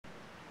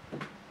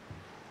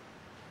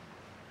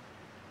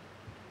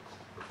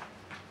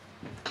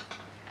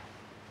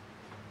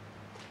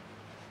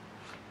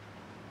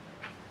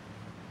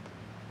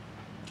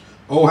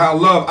Oh, how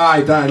love I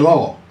thy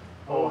law.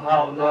 Oh,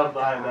 how love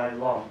I thy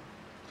law.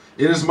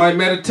 It is my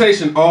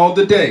meditation all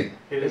the day.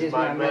 It is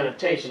my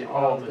meditation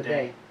all the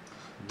day.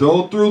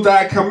 Though through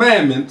thy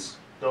commandments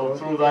Though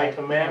through thy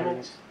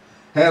commandments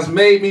has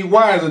made me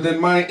wiser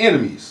than my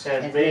enemies.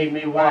 has made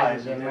me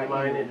wiser than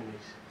mine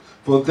enemies.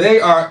 For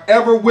they are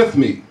ever with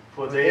me.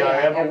 For they are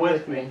ever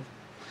with me.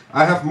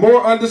 I have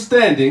more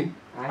understanding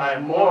I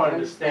have more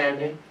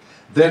understanding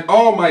than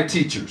all my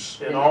teachers.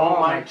 than all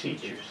my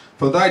teachers.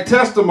 For thy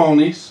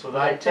testimonies For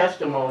thy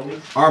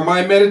testimonies are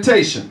my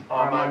meditation.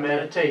 are my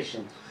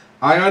meditation.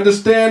 I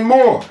understand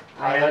more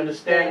I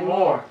understand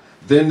more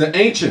than the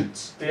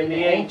ancients, than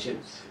the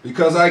ancients,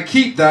 because I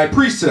keep thy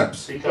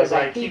precepts. because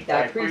I keep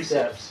thy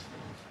precepts.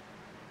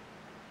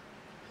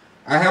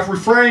 I have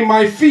refrained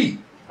my feet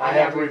I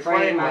have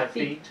refrained my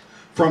feet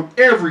from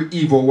every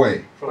evil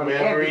way, from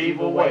every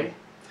evil way,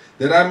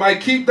 that I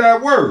might keep thy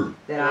word.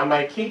 that I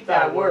might keep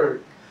thy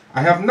word.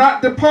 I have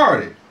not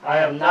departed I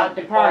have not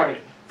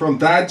departed from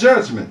thy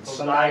judgments,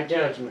 from thy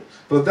judgments.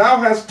 for thou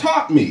hast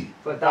taught me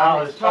For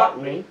thou hast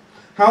taught me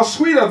how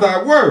sweet are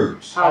thy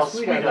words how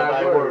sweet are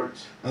thy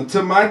words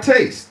unto my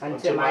taste.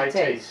 unto my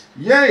taste.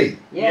 Yea,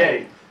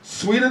 Yea,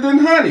 sweeter than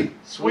honey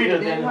sweeter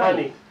than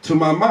honey to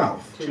my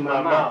mouth. to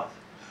my mouth.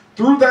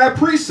 Through thy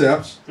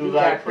precepts Through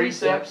thy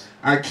precepts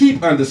I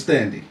keep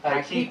understanding.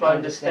 I keep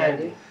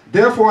understanding.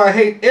 Therefore I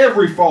hate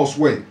every false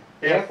way.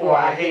 Therefore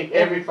I hate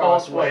every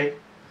false way.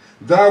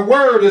 Thy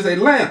word is a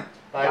lamp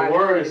Thy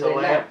word is a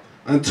lamp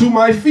unto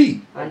my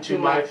feet, unto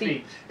my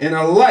feet, and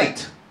a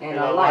light and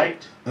a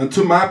light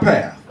unto my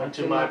path.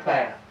 unto my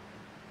path.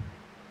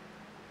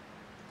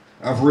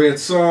 I've read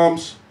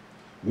Psalms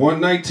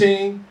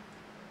 119,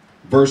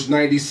 verse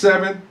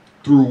 97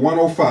 through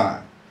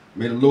 105.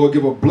 May the Lord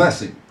give a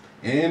blessing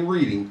and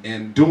reading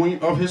and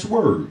doing of his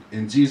word.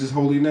 In Jesus'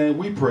 holy name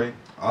we pray.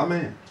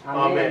 Amen.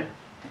 Amen.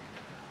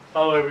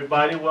 Hello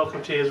everybody,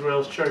 welcome to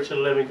Israel's Church of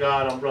the Living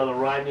God. I'm Brother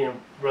Rodney and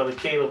Brother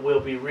Caleb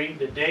will be reading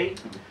today.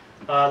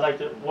 I'd like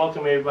to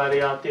welcome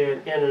everybody out there in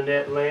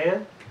internet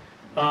land.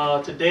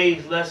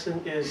 Today's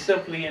lesson is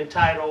simply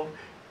entitled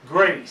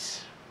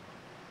Grace.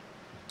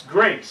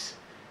 Grace.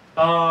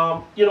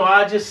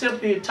 I just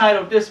simply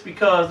entitled this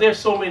because there's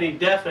so many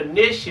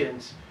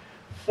definitions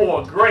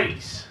for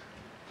grace.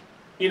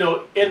 In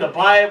the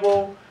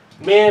Bible,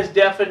 men's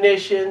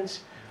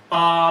definitions,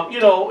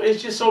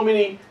 it's just so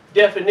many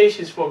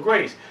definitions for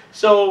grace.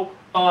 So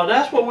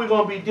that's what we're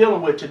going to be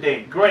dealing with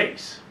today,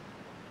 grace.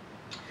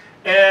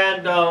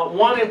 And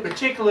one in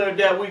particular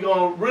that we're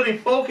going to really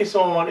focus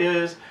on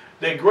is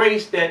the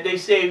grace that they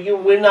say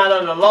we're not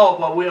under law,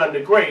 but we're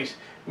under grace.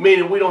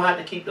 Meaning we don't have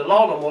to keep the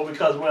law no more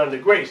because we're under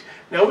grace.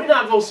 Now we're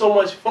not going to so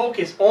much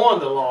focus on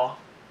the law,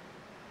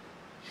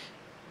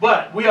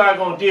 but we are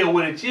going to deal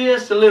with it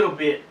just a little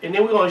bit. And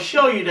then we're going to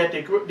show you that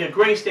the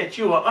grace that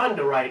you are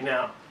under right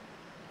now.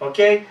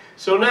 Okay?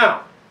 So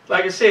now,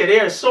 like I said,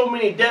 there are so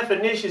many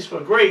definitions for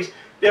grace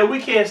that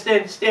we can't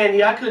stand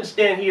here. I couldn't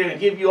stand here and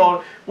give you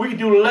all. We could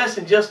do the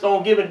lesson just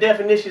on giving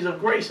definitions of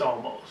grace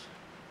almost.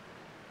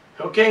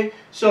 Okay?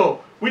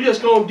 So we're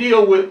just going to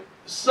deal with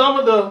some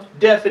of the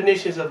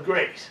definitions of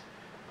grace.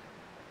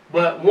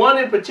 But one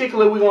in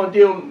particular we're going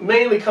to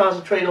mainly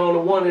concentrate on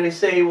the one that they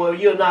say, well,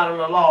 you're not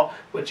under law,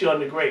 but you're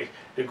under grace.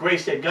 The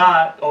grace that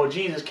God or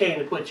Jesus came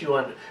to put you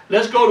under.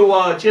 Let's go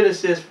to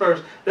Genesis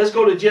first. Let's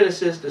go to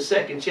Genesis, the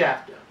 2nd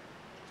chapter.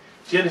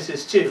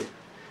 Genesis 2.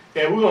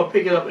 And we're going to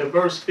pick it up in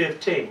verse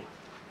 15.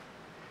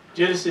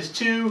 Genesis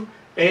 2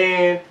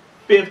 and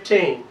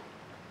 15.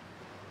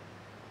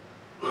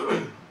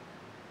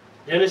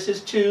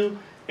 Genesis 2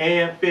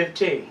 and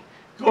 15.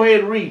 Go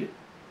ahead and read it.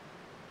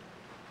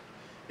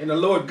 And the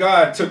Lord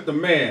God took the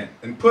man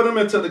and put him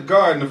into the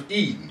garden of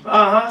Eden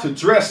to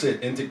dress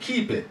it and to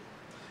keep it.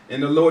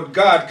 And the Lord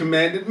God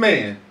commanded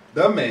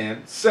the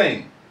man,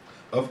 saying,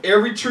 of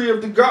every tree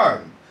of the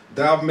garden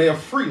thou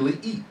mayest freely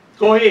eat.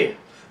 Go ahead.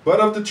 But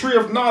of the tree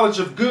of knowledge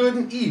of good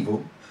and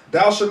evil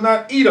thou shalt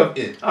not eat of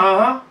it.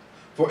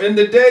 For in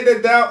the day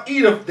that thou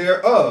eatest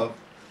thereof,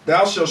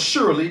 thou shalt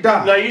surely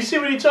die. Now you see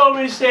what he told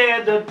me? He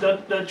said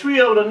the tree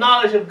of the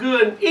knowledge of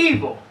good and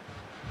evil.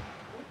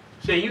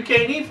 So you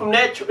can't eat from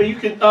that tree. You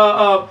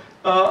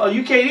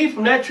can't eat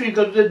from that tree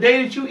because the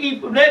day that you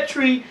eat from that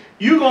tree,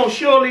 you're gonna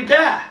surely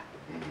die.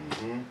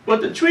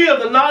 But the tree of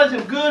the knowledge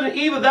of good and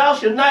evil, thou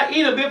shalt not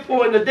eat of it,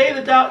 for in the day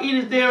that thou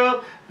eatest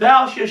thereof,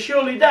 thou shalt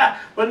surely die.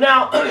 But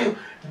now,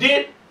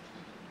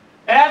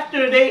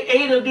 after they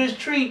ate of this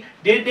tree,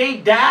 did they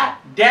die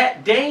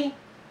that day?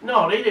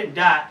 No, they didn't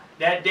die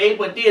that day,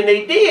 but then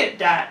they did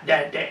die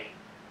that day.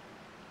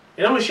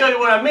 And I'm going to show you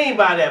what I mean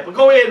by that, but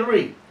go ahead and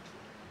read.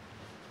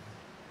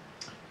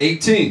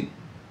 18.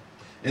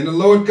 And the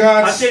Lord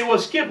God... I tell you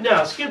what, skip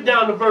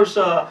down to verse,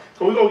 so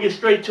we're going to get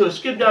straight to it.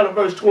 Skip down to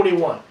verse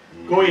 21.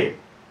 Go ahead.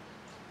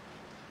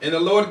 And the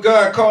Lord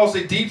God caused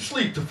a deep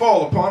sleep to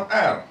fall upon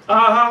Adam.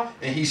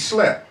 And he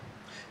slept.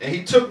 And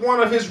he took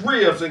one of his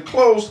ribs and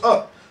closed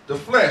up the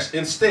flesh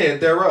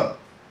instead thereof.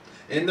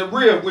 And the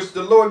rib which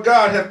the Lord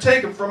God hath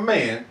taken from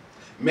man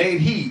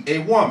made he a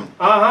woman,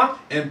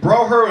 and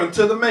brought her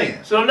unto the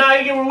man. So now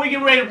we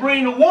get ready to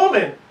bring the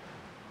woman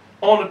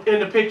in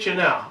the picture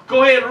now.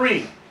 Go ahead and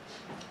read.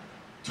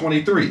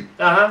 23.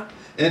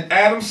 And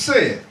Adam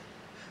said,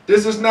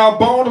 this is now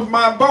bone of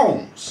my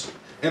bones,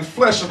 and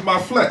flesh of my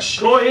flesh.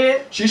 Go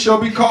ahead. She shall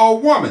be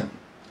called woman,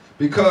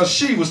 because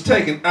she was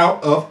taken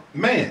out of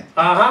man.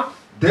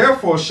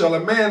 Therefore shall a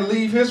man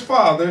leave his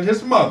father and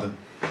his mother,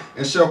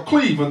 and shall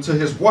cleave unto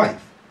his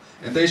wife,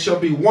 and they shall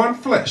be one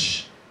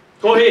flesh.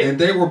 Go ahead. And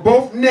they were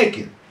both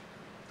naked,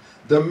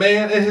 the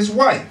man and his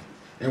wife,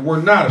 and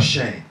were not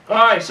ashamed. All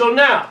right, so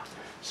now,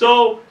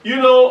 so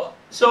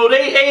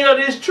they ate of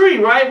this tree,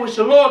 right, which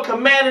the Lord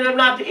commanded them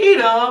not to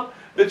eat of,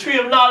 the tree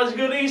of knowledge of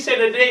good and evil. He said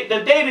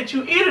the day that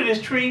you eat of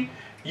this tree,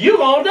 you're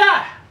going to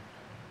die.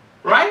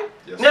 Right?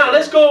 Yes, now, sir.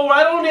 let's go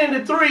right on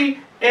into 3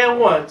 and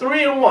 1.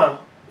 3 and 1.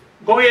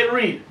 Go ahead and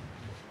read it.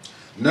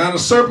 Now the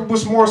serpent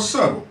was more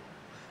subtle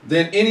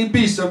than any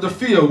beast of the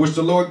field which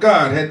the Lord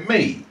God had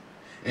made.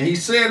 And he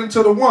said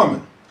unto the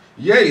woman,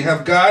 Yea,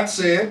 hath God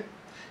said,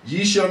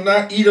 Ye shall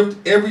not eat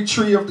of every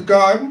tree of the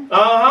garden?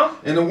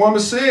 And the woman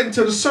said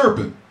unto the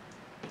serpent,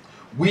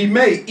 We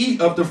may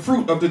eat of the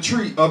fruit of the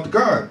tree of the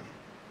garden,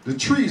 the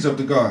trees of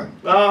the garden.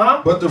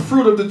 But the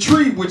fruit of the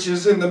tree which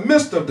is in the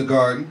midst of the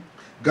garden,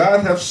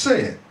 God hath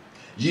said,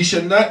 Ye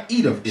shall not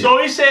eat of it.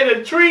 So he said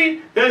the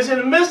tree that's in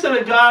the midst of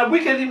the garden, we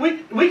can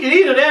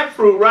eat of that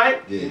fruit,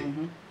 right? Yeah.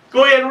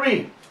 Go ahead and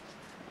read.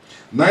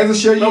 Neither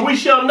shall ye. But we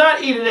shall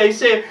not eat of it. He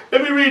said,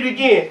 let me read it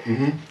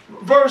again.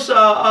 Verse,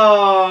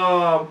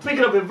 pick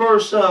it up in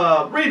verse,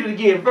 read it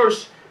again.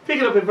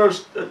 Pick it up in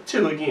verse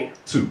 2 again.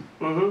 2.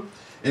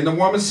 And the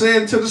woman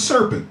said to the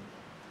serpent.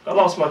 I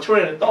lost my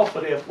train of thought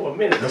for there for a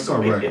minute. That's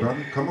all right,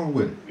 brother. Come on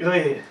with it. Go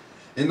ahead.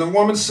 And the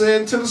woman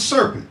said to the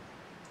serpent,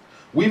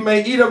 We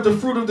may eat of the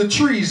fruit of the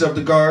trees of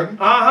the garden.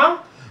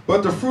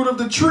 But the fruit of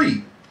the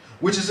tree,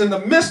 which is in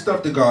the midst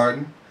of the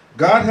garden,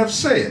 God hath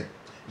said,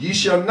 Ye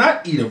shall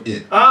not eat of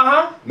it.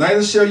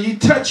 Neither shall ye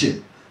touch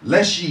it,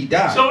 lest ye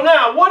die. So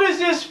now, what is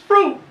this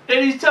fruit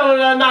that he's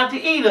telling us not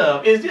to eat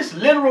of? Is this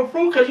literal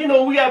fruit? Because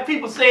we got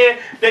people saying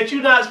that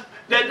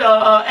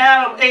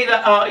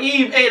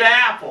Eve ate an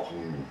apple.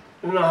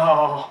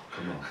 No.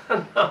 Come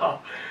on. No.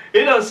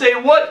 It doesn't say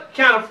what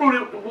kind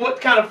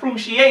of fruit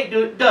she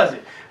ate, does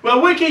it?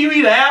 Well, when can you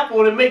eat an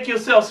apple and make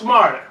yourself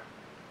smarter?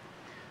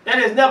 That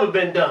has never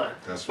been done.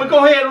 That's but right.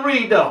 Go ahead and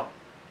read though.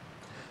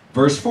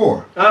 Verse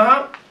 4.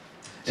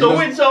 So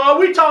are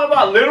we talking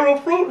about literal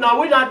fruit? No,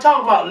 we're not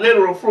talking about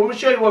literal fruit. I'm going to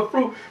show you what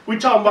fruit we're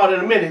talking about in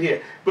a minute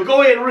here. But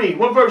go ahead and read.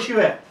 What verse you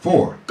at?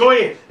 4. Go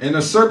ahead. And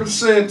the serpent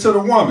said to the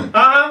woman,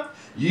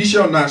 Ye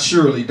shall not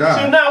surely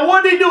die. So now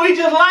what did he do? He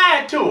just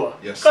lied to her.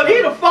 Yes, because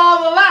he the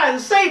father of lies.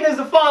 And Satan is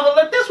the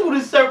father. That's who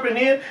the serpent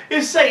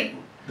is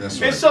Satan. That's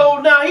right. And so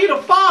now he the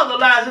father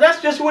of lies. And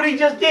that's just what he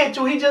just did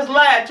to her. He just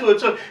lied to her.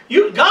 So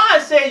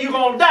God said you're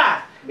going to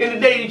die in the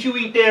day that you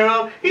eat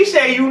thereof. He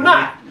said you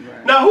not.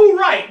 Right. Now who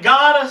right?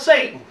 God or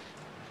Satan?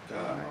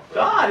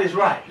 God is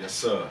right. Yes,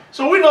 sir.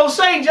 So we know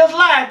Satan just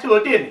lied to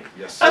her, didn't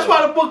he? Yes, sir. That's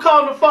why the book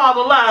called the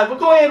father lies. But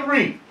go ahead and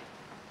read.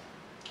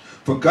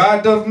 For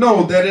God doth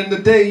know that in the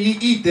day ye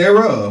eat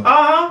thereof,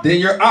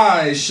 then your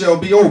eyes shall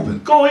be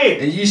opened. Go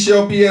ahead. And ye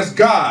shall be as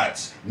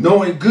gods,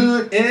 knowing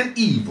good and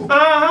evil.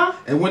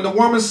 And when the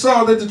woman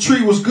saw that the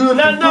tree was good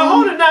for food. Now,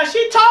 hold it now.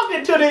 She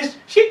talking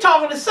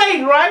to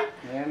Satan, right?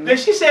 Then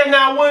she said,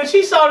 now, when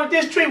she saw that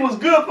this tree was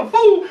good for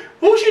food,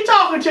 who she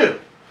talking to?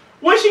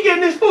 Where's she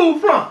getting this food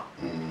from?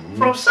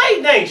 From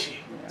Satan, ain't she?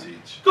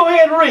 Go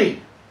ahead and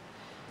read.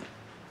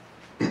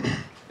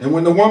 And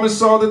when the woman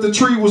saw that the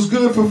tree was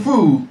good for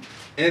food,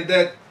 and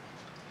that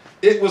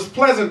it was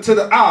pleasant to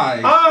the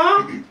eyes,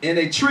 and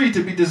a tree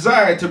to be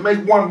desired to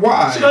make one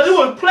wise. Because it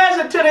was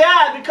pleasant to the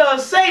eye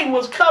because Satan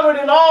was covered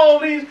in all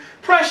these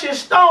precious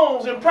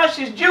stones and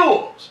precious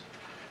jewels.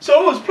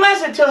 So it was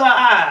pleasant to her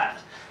eyes.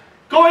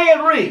 Go ahead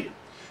and read.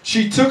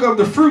 She took of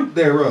the fruit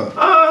thereof,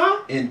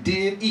 and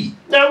did eat.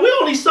 Now we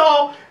only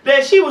saw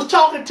that she was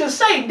talking to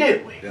Satan,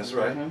 didn't we? That's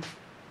right.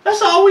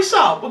 That's all we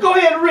saw. But go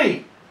ahead and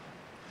read.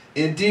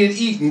 And did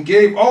eat, and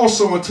gave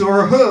also unto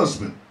her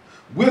husband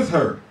with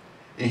her,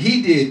 and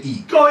he did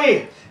eat. Go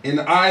ahead. And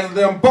the eyes of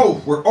them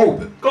both were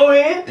open. Go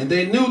ahead. And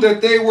they knew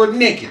that they were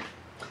naked,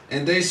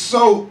 and they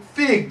sewed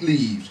fig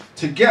leaves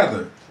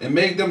together and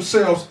made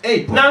themselves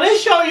aprons. Now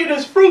let's show you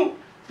this fruit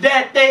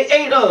that they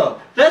ate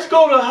of. Let's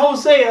go to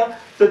Hosea,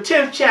 the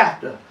 10th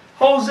chapter.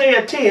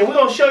 Hosea 10. We're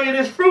going to show you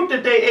this fruit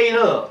that they ate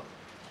of.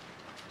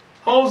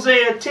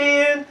 Hosea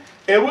 10,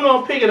 and we're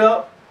going to pick it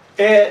up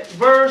at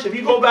verse, if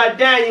you go by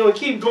Daniel and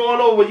keep going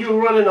over, you'll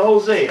run into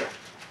Hosea.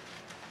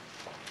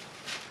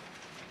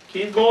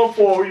 Keep going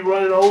forward, you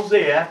run into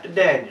Hosea after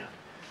Daniel.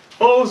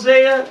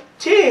 Hosea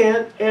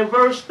 10 and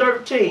verse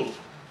 13.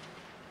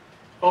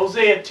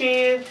 Hosea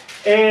 10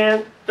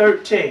 and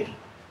 13.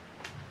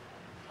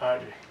 I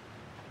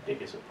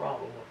think it's a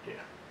problem up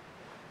there.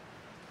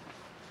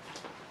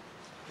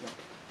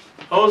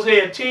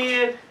 Hosea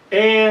 10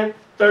 and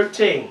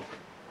 13.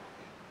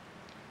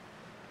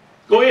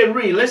 Go ahead and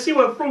read. Let's see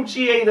what fruit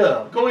she ate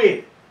of. Go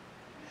ahead.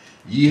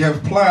 Ye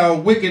have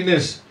plowed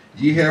wickedness.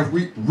 Ye have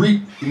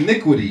reaped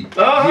iniquity. Ye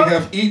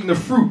have eaten the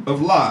fruit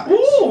of lies.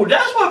 Ooh,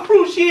 that's what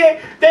fruit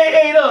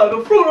they ate of,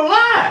 the fruit of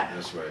lies.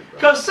 That's right.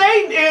 Because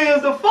Satan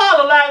is the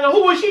father line.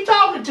 Who was she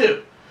talking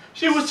to?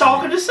 She was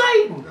talking to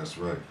Satan. That's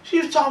right. She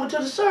was talking to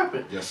the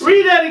serpent. Yes, sir.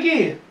 Read that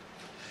again.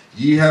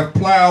 Ye have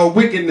plowed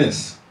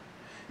wickedness.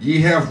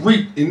 Ye have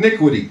reaped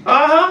iniquity.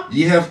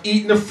 Ye have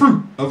eaten the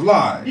fruit of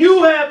lies.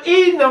 You have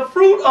eaten the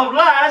fruit of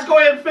lies. Go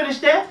ahead and finish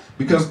that.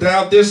 Because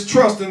thou didst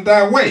trust in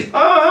thy way.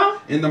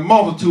 In the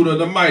multitude of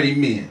the mighty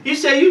men. He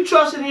said you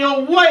trusted in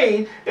your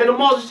way in the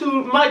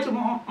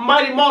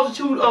mighty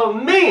multitude of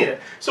men.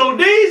 So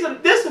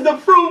this is the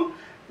fruit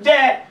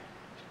that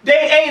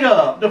they ate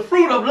of, the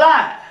fruit of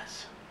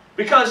lies.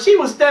 Because she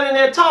was standing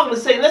there talking to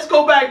Satan. Let's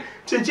go back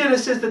to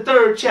Genesis, the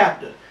 3rd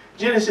chapter.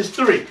 Genesis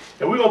 3.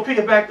 And we're going to pick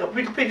it back up.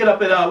 We can pick it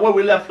up at where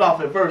we left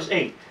off at verse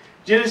 8.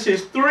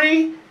 Genesis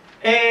 3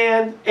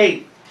 and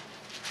 8.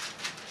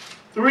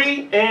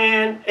 3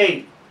 and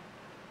 8.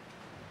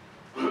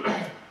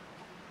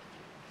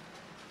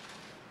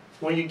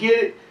 When you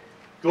get it,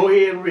 go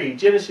ahead and read.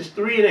 Genesis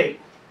 3 and 8.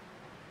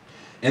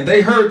 And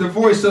they heard the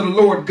voice of the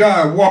Lord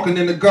God walking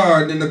in the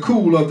garden in the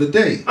cool of the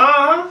day.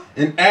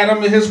 And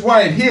Adam and his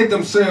wife hid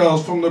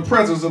themselves from the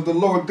presence of the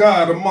Lord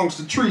God amongst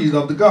the trees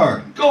of the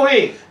garden. Go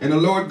ahead. And the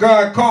Lord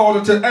God called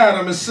unto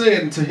Adam and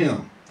said unto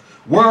him,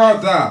 Where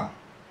art thou?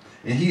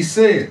 And he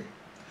said,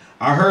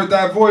 I heard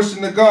thy voice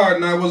in the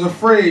garden. I was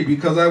afraid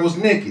because I was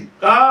naked.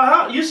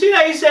 You see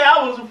that? He said,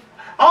 I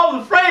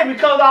was afraid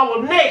because I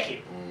was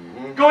naked.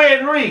 Go ahead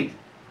and read.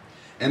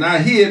 And I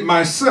hid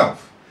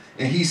myself.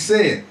 And he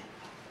said,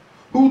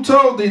 Who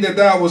told thee that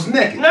thou was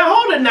naked? Now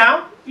hold it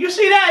now. You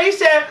see that? He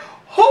said,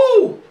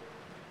 who?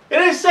 It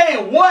didn't say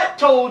what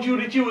told you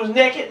that you was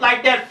naked,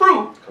 like that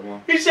fruit. Come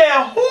on. He said,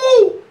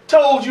 who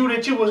told you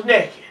that you was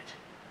naked?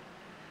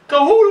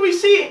 Because who do we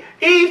see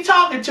Eve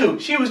talking to?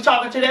 She was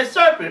talking to that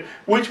serpent,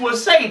 which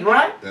was Satan,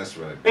 right? That's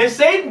right. And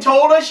Satan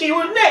told her she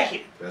was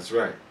naked. That's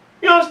right.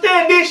 You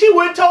understand? Then she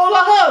went and told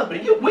her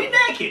husband, we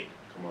naked.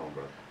 Come on,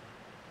 bro.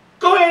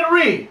 Go ahead and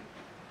read.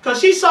 Because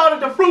she saw that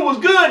the fruit was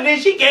good, and then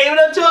she gave it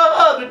unto her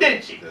husband,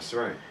 didn't she? That's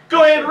right.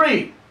 Go ahead and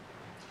read.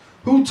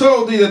 Who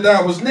told thee that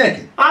thou was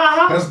naked?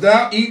 Hast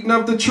thou eaten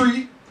of the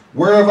tree,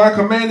 whereof I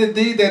commanded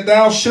thee that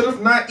thou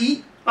shouldest not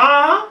eat?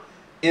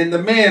 And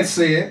the man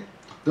said,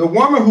 The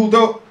woman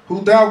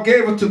who thou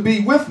gavest to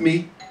be with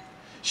me,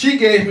 she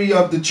gave me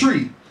of the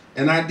tree,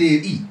 and I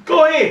did eat.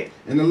 Go ahead.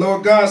 And the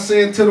Lord God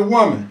said to the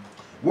woman,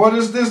 What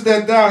is this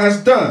that thou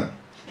hast done?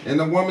 And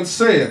the woman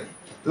said,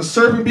 The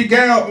serpent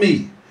beguiled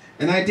me,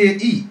 and I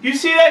did eat. You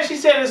see that? She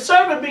said, The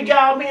serpent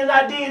beguiled me, and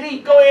I did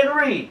eat. Go ahead and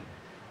read.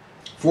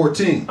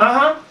 14.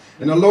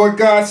 And the Lord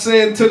God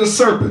said to the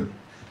serpent,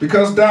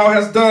 Because thou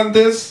hast done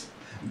this,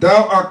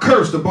 thou art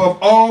cursed above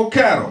all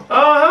cattle,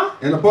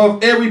 and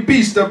above every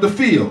beast of the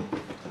field.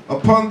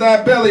 Upon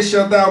thy belly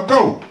shalt thou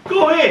go.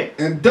 Go ahead.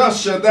 And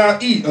dust shalt thou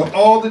eat of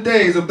all the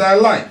days of thy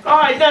life. All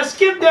right, now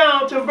skip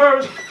down to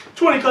verse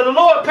 20, because the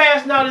Lord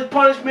passed out his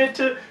punishment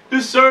to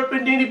the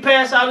serpent, then he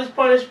passed out his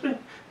punishment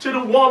to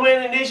the woman,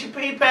 and then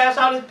he passed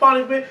out his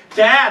punishment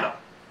to Adam.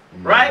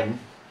 Right?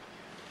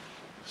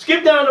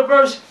 Skip down to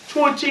verse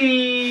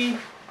 20.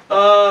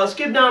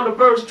 Skip down to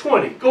verse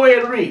 20. Go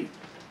ahead and read.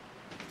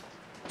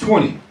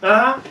 20.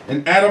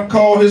 And Adam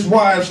called his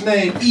wife's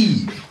name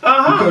Eve,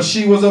 because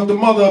she was of the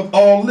mother of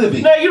all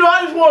living. Now,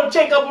 I just want to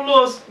take up a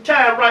little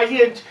time right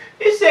here.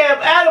 It said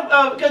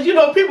Adam,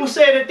 because people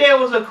say that there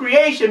was a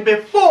creation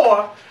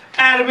before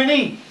Adam and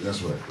Eve.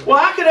 That's right. Well,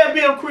 how could there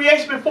be a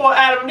creation before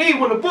Adam and Eve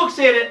when the book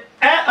said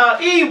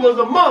that Eve was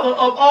the mother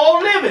of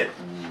all living?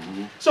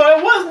 So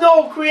there was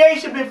no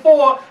creation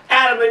before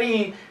Adam and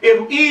Eve.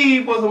 If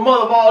Eve was the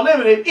mother of all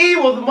living, if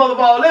Eve was the mother of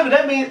all living,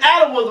 that means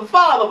Adam was the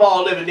father of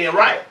all living then,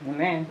 right?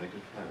 Amen.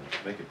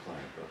 Make it plain,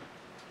 brother.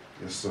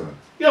 Yes, sir.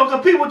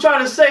 Because people try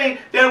to say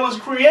there was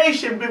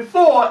creation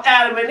before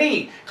Adam and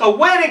Eve. Because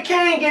where did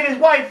Cain get his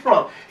wife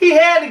from? He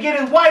had to get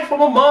his wife from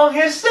among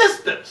his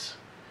sisters.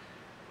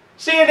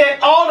 Seeing that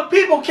all the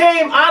people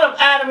came out of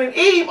Adam and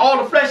Eve,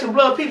 all the flesh and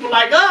blood people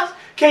like us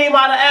came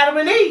out of Adam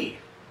and Eve.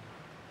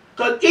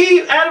 Because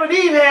Adam and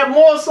Eve had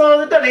more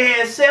sons than they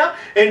had Seth,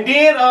 and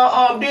then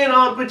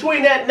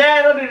between that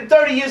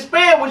 930-year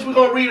span, which we're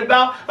going to read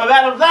about of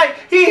Adam's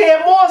life, he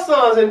had more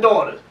sons and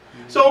daughters.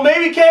 So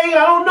maybe Cain,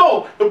 I don't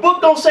know. The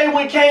book don't say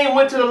when Cain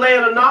went to the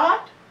land of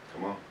Nod.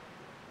 Come on.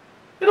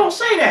 It don't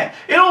say that.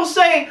 It don't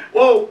say,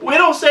 well, we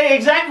don't say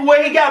exactly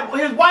where he got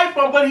his wife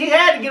from, but he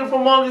had to get it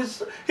from among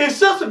his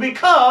sister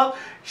because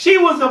she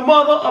was the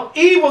mother of,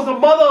 Eve was the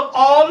mother of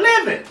all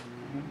living.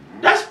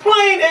 That's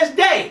plain as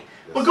day.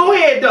 But go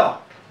ahead, though.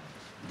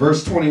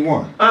 Verse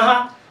 21.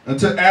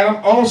 Unto Adam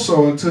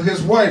also and to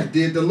his wife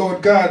did the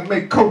Lord God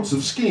make coats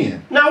of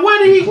skin. Now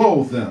where did he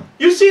clothe them?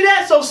 You see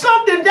that? So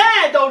something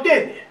died though,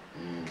 didn't it?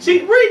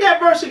 See, read that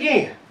verse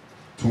again.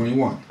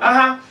 21.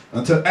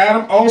 Unto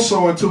Adam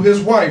also and to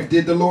his wife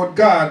did the Lord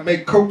God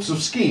make coats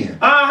of skin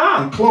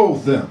and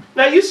clothe them.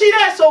 Now you see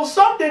that? So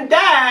something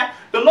died.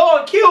 The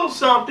Lord killed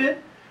something,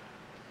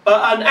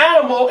 an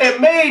animal,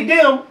 and made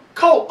them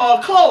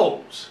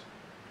clothes.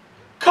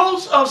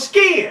 coats of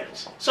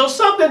skins. So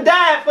something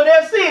died for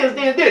their sins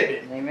then, didn't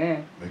it?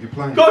 Amen. Make it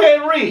plain. Go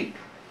ahead and read.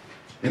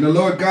 And the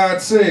Lord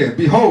God said,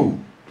 Behold,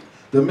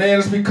 the man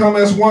has become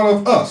as one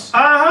of us,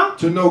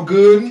 to know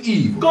good and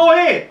evil. Go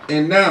ahead.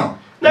 And now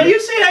you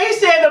see that he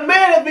said the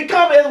man has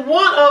become as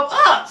one of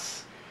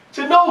us,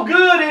 to know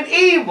good and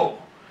evil.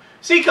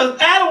 See, because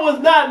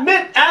Adam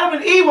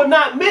and Eve were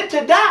not meant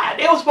to die.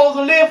 They were supposed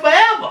to live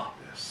forever.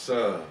 Yes,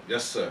 sir.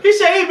 Yes, sir. He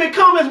said he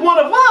become as one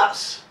of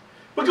us.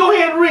 But go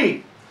ahead and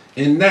read.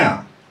 And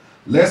now,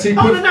 lest he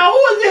put... Now, who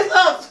is this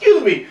us?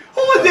 Excuse me.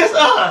 Who is this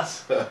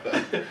us?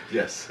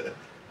 Yes.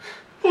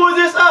 Who is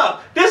this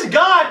us? This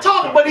God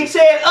talking, but he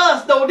said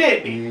us though,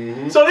 didn't he?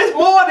 Mm-hmm. So this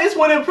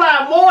would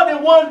imply more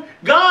than one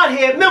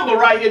Godhead member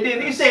right here,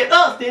 didn't he? He said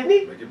us, didn't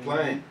he? Make it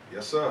plain.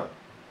 Yes, sir.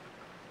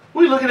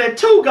 We're looking at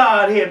two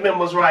Godhead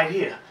members right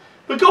here.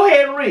 But go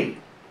ahead and read.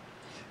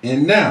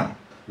 And now,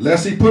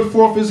 lest he put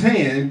forth his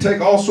hand and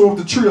take also of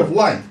the tree of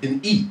life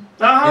and eat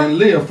and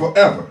live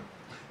forever.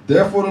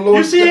 Therefore the Lord...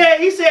 You see that?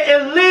 He said,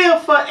 and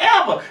live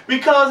forever.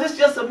 Because it's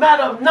just a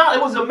matter of knowledge.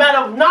 It was a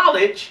matter of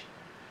knowledge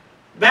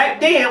back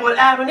then with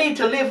Adam and Eve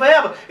to live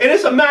forever. And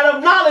it's a matter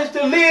of knowledge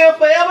to live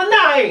forever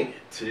now, ain't it?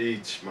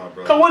 Teach, my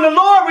brother. Because when the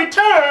Lord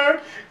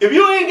returned, if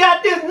you ain't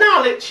got this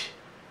knowledge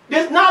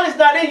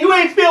not in, you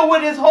ain't filled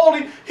with his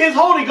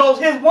Holy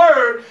Ghost, his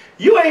word,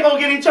 you ain't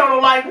going to get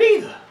eternal life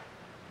neither.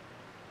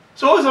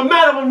 So it's a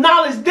matter of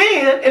knowledge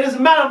then, and it's a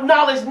matter of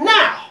knowledge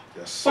now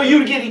for you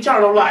to get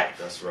eternal life.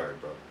 That's right,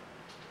 brother.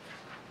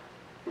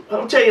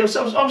 I'll tell you,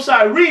 I'm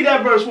sorry, read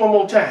that verse one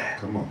more time.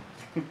 Come on.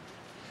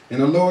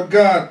 And the Lord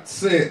God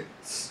said,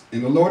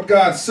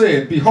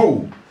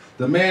 Behold,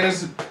 the man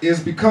is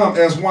become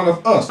as one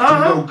of us to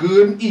know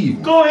good and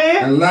evil. Go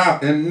ahead.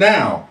 And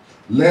now,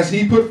 lest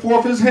he put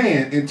forth his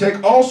hand and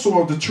take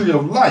also of the tree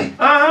of life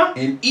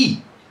and eat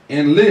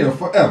and live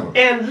forever.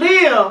 And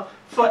live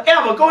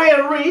forever. Go ahead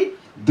and read.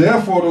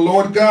 Therefore the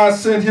Lord God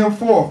sent him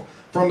forth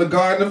from the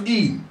Garden of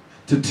Eden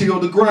to till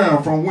the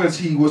ground from whence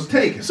he was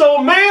taken. So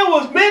man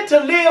was meant to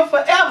live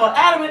forever.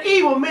 Adam and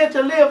Eve were meant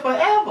to live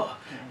forever.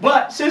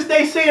 But since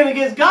they sinned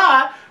against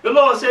God, the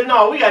Lord said,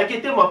 no, we got to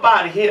get them up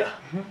out of here.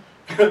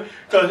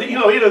 Because, he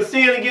done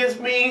sinned against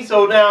me.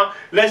 So now,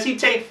 lest he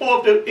take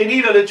forth and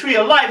eat of the tree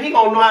of life, he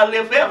going to know how to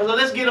live forever. So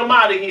let's get him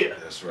out of here.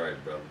 That's right,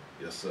 brother.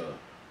 Yes, sir.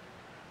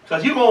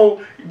 Because you're going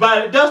to,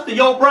 by the dust of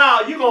your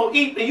brow, you're going to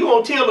eat and you're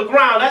going to till the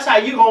ground. That's how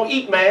you're going to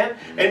eat, man.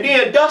 And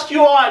then dust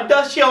you are and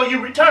dust shall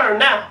you return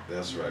now.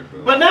 That's right,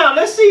 brother. But now,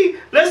 let's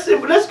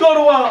go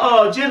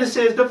to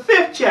Genesis, the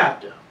 5th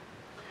chapter.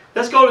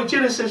 Let's go to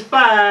Genesis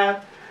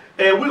 5,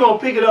 and we're going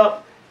to pick it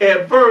up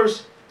at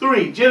verse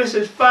 3.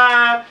 Genesis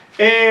 5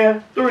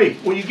 and 3.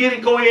 When you get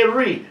it, go ahead and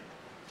read.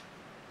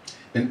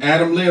 And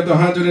Adam lived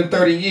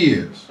 130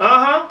 years.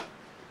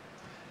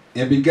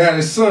 And begat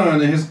a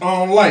son in his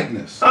own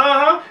likeness.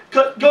 Go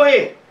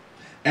ahead.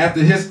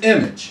 After his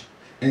image,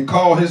 and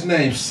called his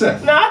name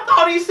Seth. Now, I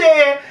thought he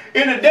said,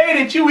 in the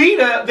day that you eat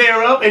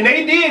thereof, and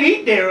they did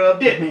eat thereof,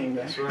 didn't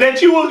they? That's right.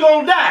 That you was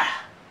going to die.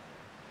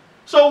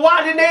 So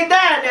why didn't they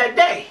die that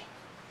day?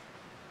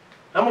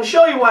 I'm going to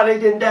show you why they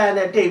didn't die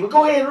that day, but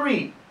go ahead and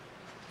read.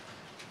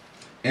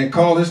 And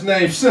called his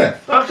name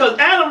Seth. Because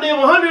Adam lived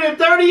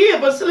 130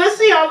 years, but let's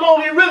see how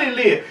long he really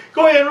lived.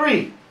 Go ahead and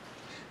read.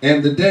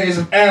 And the days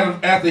of Adam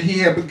after he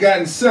had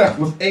begotten Seth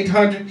was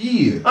 800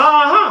 years.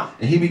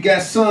 And he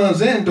begat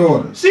sons and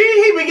daughters. See,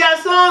 he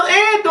begat sons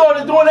and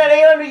daughters during that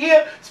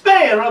 800-year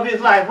span of his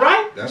life,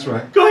 right? That's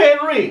right. Go ahead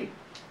and read.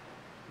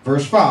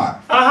 Verse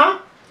 5.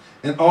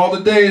 And all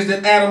the days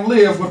that Adam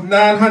lived was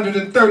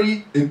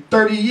 930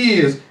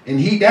 years, and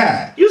he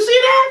died. You see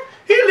that?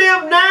 He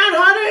lived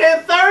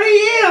 930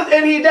 years,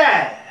 and he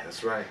died.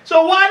 That's right.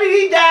 So why did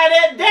he die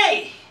that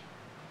day?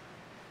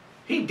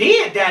 He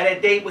did die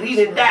that day, but he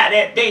didn't die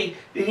that day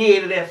that he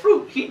ate of that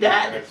fruit. He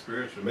died.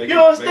 You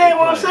understand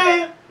what I'm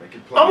saying?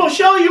 I'm going to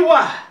show you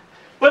why.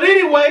 But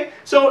anyway,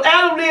 so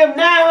Adam lived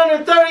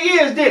 930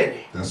 years, didn't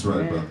he? That's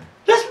right, brother.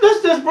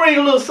 Let's just bring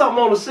a little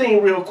something on the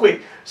scene real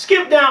quick.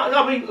 Skip down,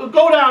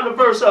 go down to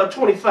verse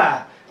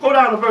 25. Go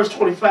down to verse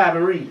 25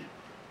 and read it.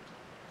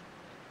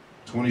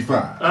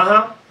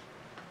 25.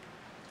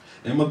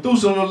 And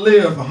Methuselah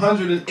lived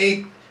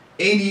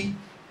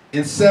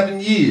 187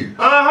 years.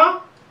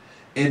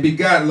 And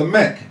begot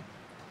Lamech.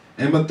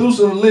 And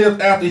Methuselah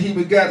lived after he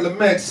begot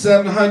Lamech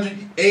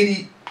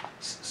 780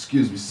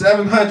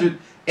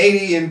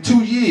 and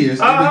 2 years,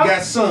 and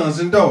begot sons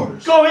and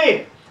daughters. Go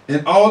ahead.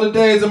 And all the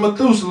days of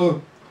Methuselah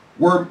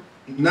were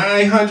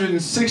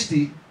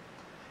 960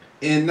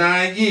 and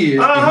 9 years,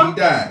 and he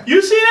died.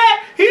 You see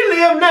that? He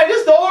lived,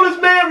 this is the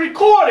oldest man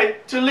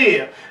recorded to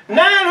live.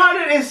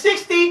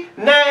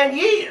 969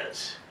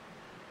 years.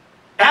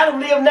 Adam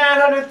lived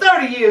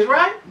 930 years,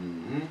 right?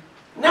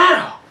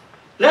 Now,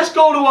 let's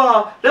go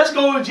to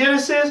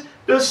Genesis,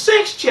 the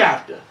 6th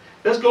chapter.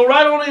 Let's go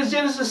right on in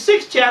Genesis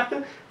 6th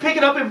chapter, pick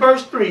it up in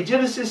verse 3.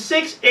 Genesis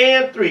 6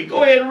 and 3.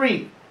 Go ahead and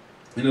read.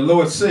 And the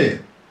Lord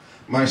said,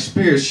 My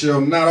spirit shall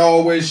not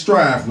always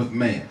strive with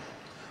man,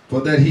 for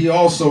that he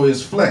also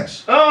is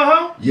flesh.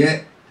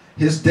 Yet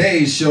his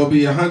days shall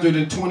be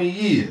 120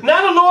 years.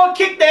 Now the Lord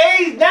kicked the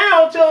age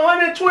down to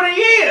 120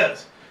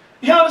 years.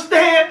 You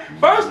understand?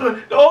 First,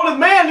 the oldest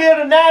man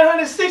lived to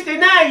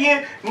 969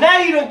 years.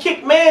 Now he done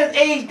kicked man's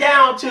age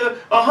down to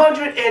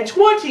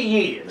 120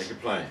 years. Make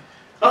it plain.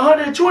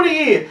 120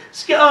 years.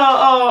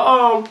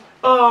 Go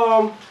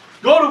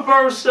to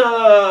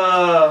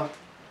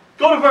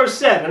verse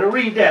 7 and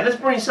read that. Let's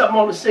bring something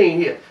on the scene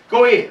here.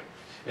 Go ahead.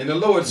 And the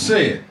Lord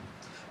said,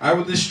 I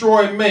will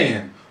destroy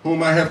man,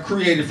 whom I have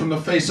created from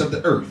the face of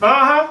the earth,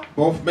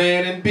 both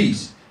man and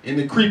beast, and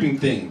the creeping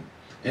thing,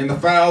 and the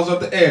fowls of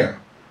the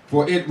air.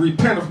 For it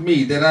repenteth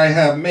me that I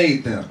have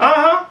made them.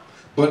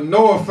 But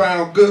Noah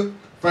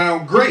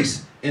found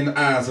grace in the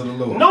eyes of the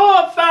Lord.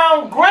 Noah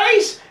found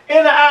grace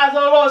in the eyes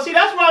of the Lord. See,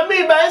 that's what I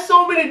mean by there's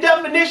so many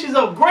definitions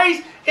of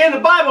grace in the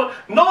Bible.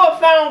 Noah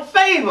found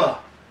favor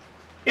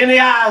in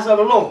the eyes of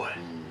the Lord.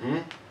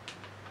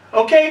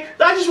 Okay,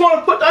 I just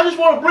want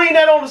to bring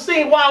that on the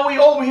scene while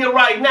we're over here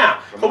right now.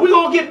 But we're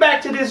gonna get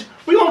back to this.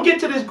 We're gonna get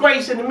to this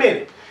grace in a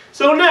minute.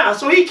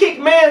 So he kicked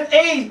man's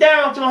age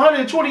down to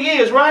 120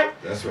 years, right?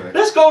 That's right.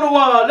 Let's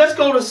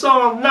go to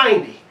Psalm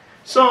 90.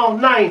 Psalm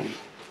 90.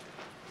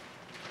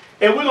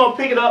 And we're gonna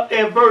pick it up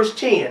at verse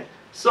 10.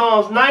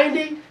 Psalms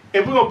 90,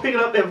 and we're gonna pick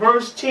it up at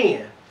verse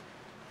 10.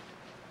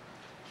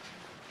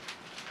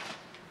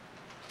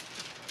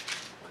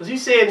 Because he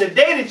said, the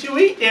day that you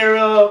eat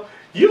thereof,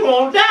 you're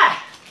gonna die.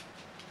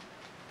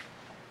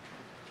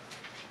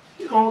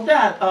 You're gonna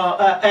die,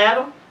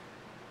 Adam.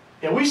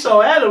 And we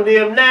saw Adam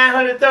live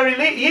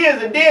 930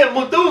 years, and then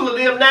Methuselah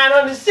lived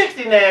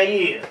 969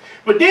 years.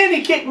 But then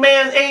he kicked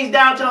man's age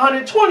down to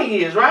 120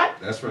 years, right?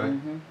 That's right.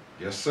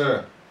 Yes,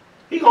 sir.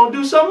 He's going to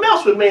do something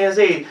else with man's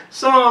age.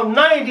 Psalm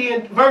 90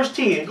 and verse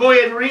 10. Go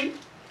ahead and read.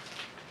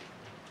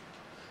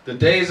 The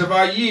days of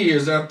our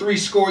years are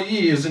 80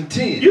 years and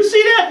 10. You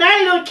see that? Now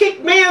he done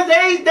kicked man's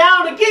age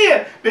down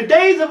again. The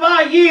days of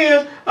our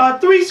years are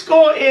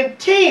 80 and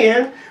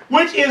 10,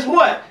 which is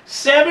what?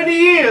 70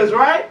 years,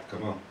 right?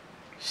 Come on.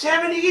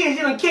 70 years.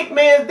 He done kicked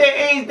man's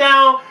age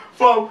down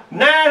from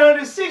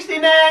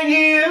 969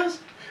 years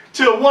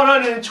to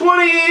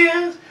 120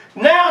 years,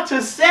 now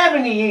to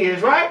 70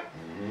 years, right?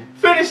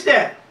 Finish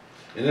that.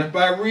 And if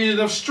by reason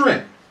of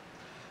strength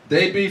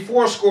they be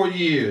 80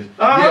 years,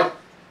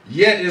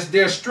 yet is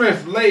their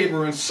strength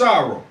labor and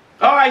sorrow.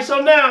 All right, so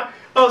now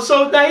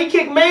he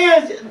kicked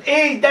man's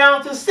age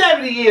down to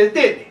 70 years,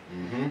 didn't he?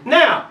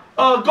 Now,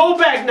 go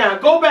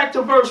back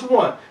to verse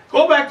 1.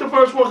 Go back to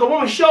verse 1, because I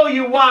want to show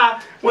you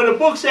why when the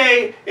book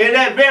say, in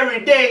that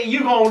very day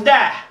you're going to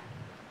die.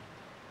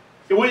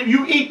 And when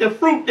you eat the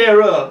fruit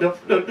thereof, the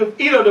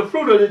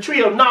fruit of the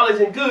tree of knowledge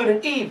and good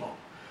and evil.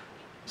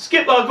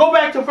 Go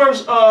back to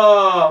verse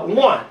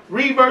 1.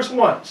 Read verse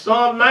 1.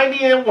 Psalm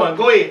 90 and 1.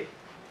 Go ahead.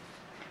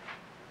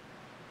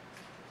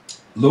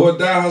 Lord,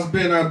 thou hast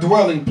been our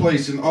dwelling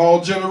place in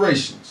all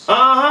generations.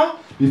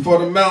 Before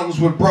the mountains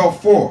were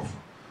brought forth,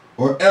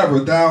 or ever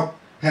thou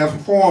hast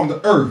formed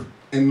the earth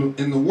in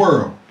the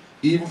world,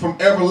 even from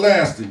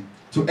everlasting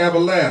to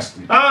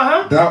everlasting.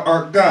 Thou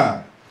art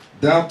God.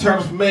 Thou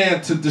turnest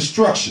man to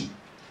destruction,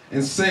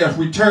 and sayest,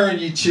 return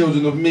ye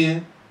children of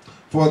men.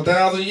 For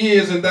 1,000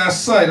 years in thy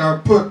sight are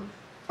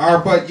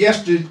but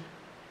yesterday.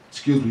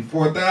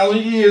 For 1,000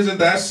 years in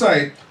thy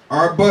sight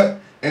are but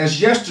as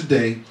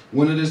yesterday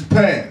when it is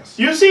past.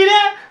 You see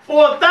that?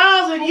 For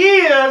 1,000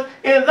 years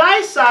in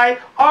thy sight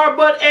are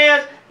but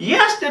as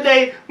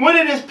yesterday when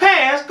it is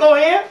past. Go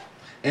ahead.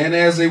 And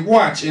as a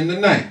watch in the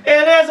night.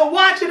 And as a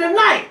watch in the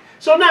night.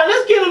 So now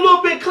let's get a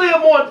little bit clear,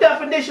 more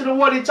definition of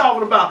what he's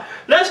talking about.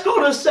 Let's go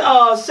to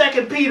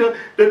 2 Peter,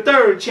 the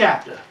 3rd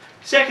chapter.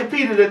 2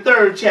 Peter, the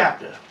 3rd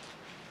chapter.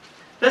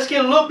 Let's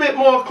get a little bit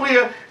more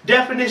clear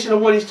definition of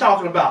what he's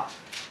talking about.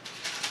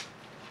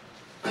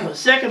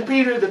 2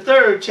 Peter, the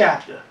 3rd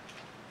chapter.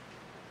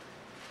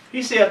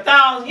 He said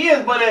 1,000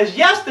 years, but as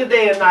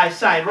yesterday in thy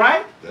sight,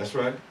 right? That's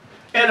right.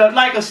 And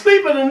like a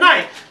sleep in the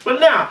night. But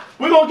now,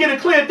 we're going to get a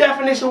clear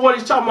definition of what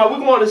he's talking about. We're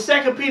going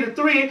to 2 Peter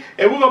 3,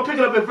 and we're going to pick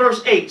it up at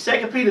verse 8.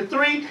 2 Peter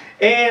 3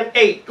 and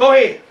 8. Go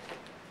ahead.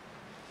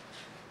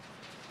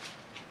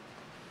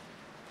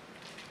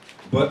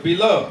 But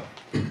beloved,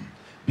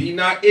 be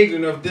not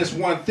ignorant of this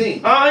one thing.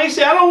 He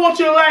said, I don't want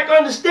you to lack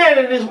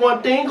understanding this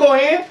one thing. Go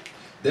ahead.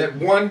 That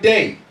one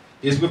day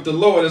is with the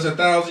Lord as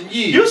 1,000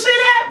 years. You see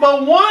that?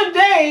 But one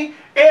day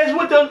is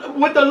with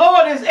the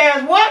Lord is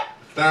as what?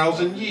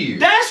 1,000 years.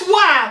 That's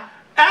why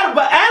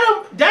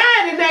Adam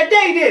died in that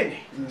day, didn't he?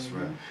 That's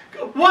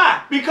right.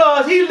 Why?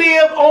 Because he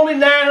lived only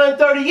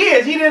 930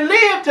 years. He didn't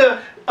live to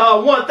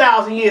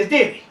 1,000 years,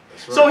 did he?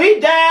 Right. So he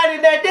died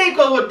in that day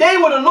because a day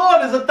with the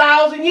Lord is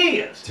 1,000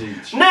 years.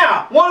 Teach.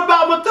 Now, what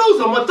about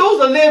Methuselah?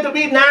 Methuselah lived to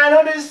be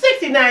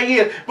 969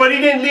 years, but he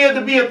didn't live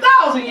to be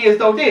 1,000 years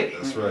though, did he?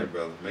 That's right,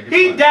 brother. Make it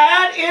he plain.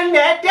 died in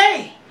that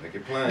day. Make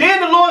it plain.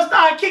 Then the Lord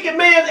started kicking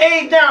man's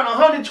age down to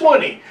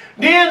 120.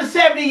 Then to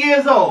 70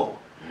 years old.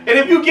 And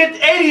if you get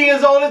to 80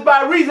 years old, it's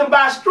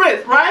by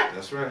strength, right?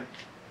 That's right.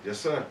 Yes,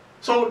 sir.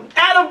 So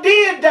Adam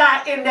did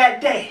die in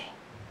that day.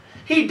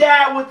 He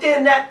died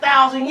within that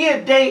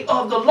 1,000-year day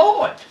of the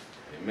Lord.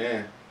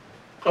 Amen.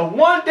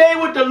 One day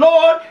with the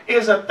Lord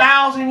is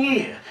 1,000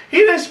 years. He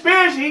didn't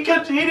spiritually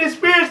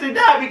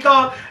die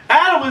because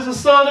Adam is the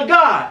son of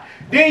God.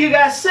 Then you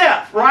got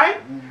Seth,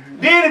 right?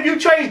 Then if you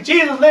trace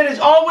Jesus' lineage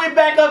all the way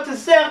back up to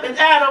Seth and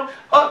Adam,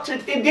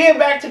 and then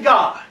back to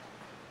God.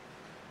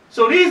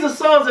 So these are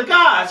sons of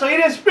God. So he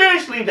didn't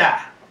spiritually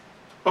die.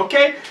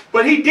 Okay?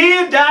 But he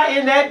did die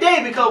in that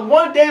day because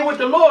one day with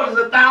the Lord is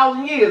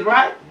 1,000 years,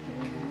 right?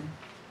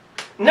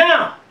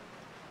 Now,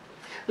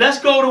 let's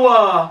go to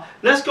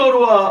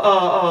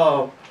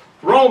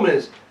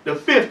Romans, the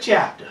 5th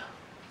chapter.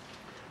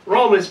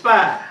 Romans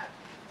 5.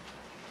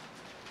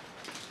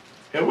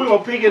 And we're going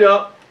to pick it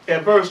up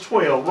at verse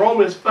 12.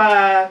 Romans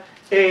 5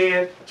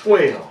 and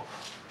 12.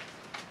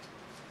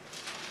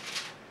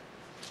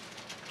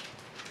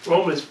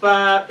 Romans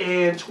 5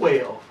 and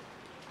 12.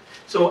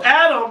 So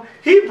Adam,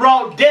 he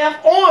brought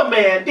death on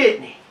man,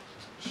 didn't he?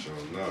 Sure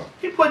enough.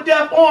 He put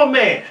death on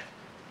man.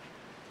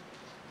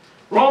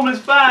 Romans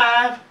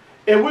 5,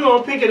 and we're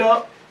going to pick it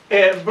up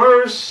at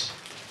verse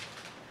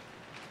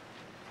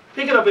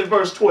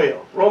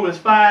 12. Romans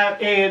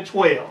 5 and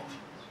 12.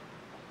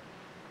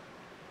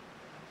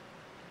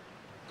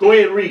 Go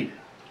ahead and read it.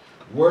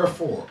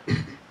 Wherefore,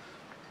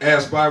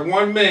 as by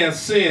one man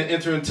sin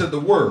entered into the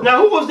world.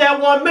 Now, who was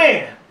that one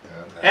man?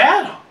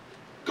 Adam.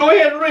 Go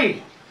ahead and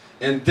read.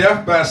 And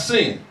death by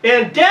sin.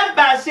 And death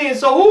by sin.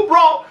 So who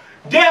brought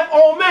death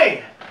on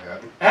man?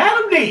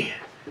 Adam did.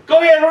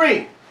 Go ahead and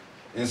read.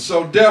 And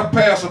so death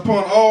passed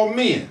upon all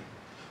men,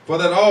 for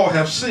that all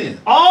have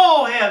sinned.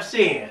 All have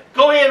sinned.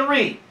 Go ahead and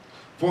read.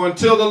 For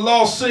until the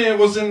law, sin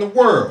was in the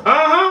world.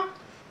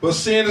 But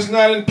sin is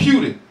not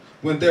imputed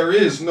when there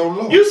is no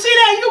law. You see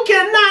that? You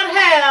cannot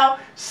have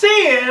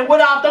sin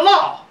without the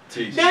law.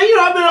 Teach. Now, you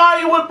know, I've been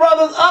arguing with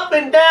brothers up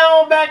and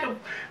down, back and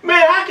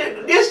man,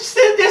 this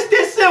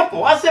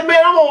simple. I said,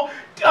 man, I'm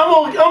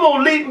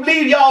gonna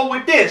leave y'all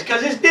with this,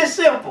 because it's this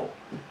simple.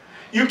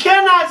 You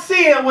cannot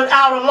sin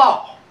without a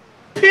law.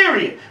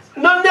 Period.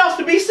 Nothing else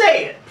to be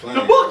said. Plain.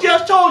 The book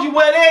just told you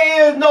where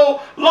there is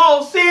no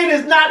law, sin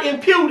is not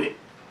imputed.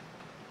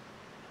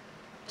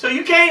 So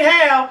you can't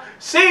have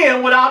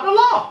sin without the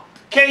law.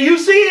 Can you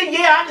sin?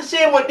 Yeah, I can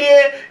sin, but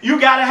then you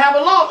got to have a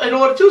law in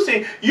order to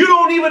sin. You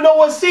don't even know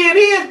what sin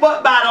is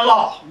but by the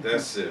law.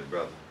 That's it,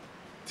 brother.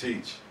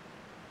 Teach.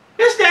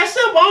 It's that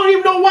simple. I don't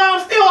even know why I'm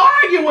still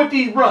arguing with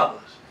these brothers.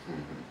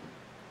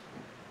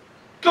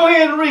 Go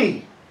ahead and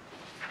read.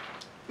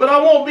 But I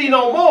won't be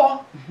no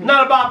more.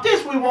 Not about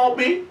this we won't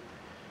be.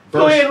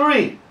 Go ahead and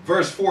read.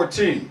 Verse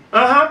 14.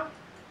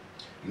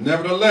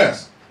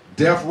 Nevertheless,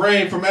 death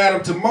reigned from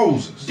Adam to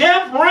Moses.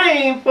 Death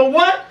reigned from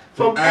what?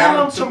 From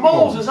Adam to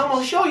Moses. I'm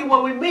going to show you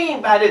what we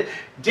mean by this.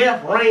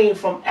 Death reigned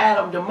from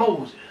Adam to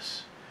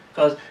Moses.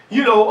 Because,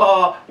 you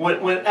know,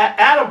 when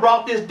Adam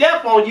brought this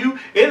death on you,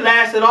 it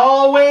lasted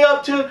all the way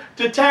up to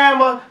the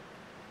time of...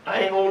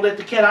 I ain't going to let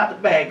the cat out the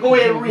bag. Go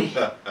ahead and read.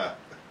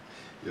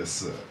 Yes,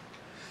 sir.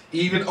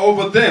 Even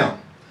over them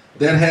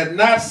that had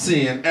not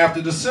sinned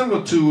after the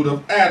similitude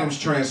of Adam's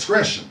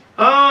transgression.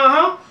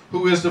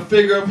 Who is the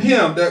figure of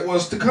him that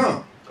was to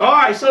come. All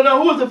right, so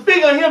now who is the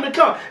figure of him to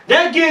come?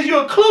 That gives you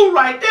a clue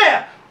right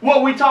there.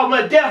 What we talking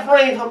about, death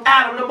reigned from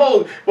Adam to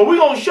Moses. But we're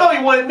going to show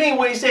you what it means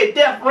when he said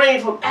death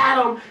reigned from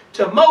Adam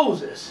to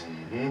Moses.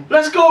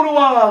 Let's go to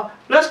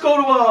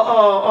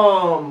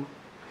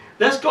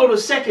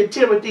 2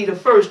 Timothy, the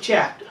 1st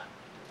chapter.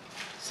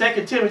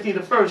 2 Timothy,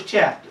 the 1st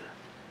chapter.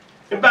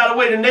 And by the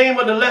way, the name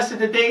of the lesson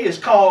today is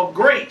called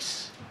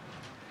Grace.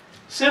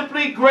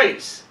 Simply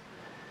Grace.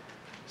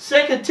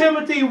 2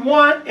 Timothy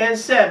 1 and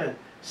 7.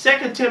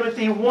 2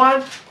 Timothy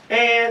 1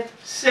 and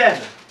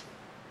 7.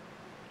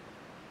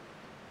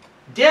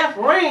 Death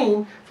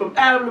reigned from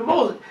Adam to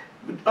Moses.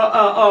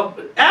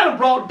 Adam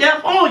brought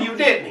death on you,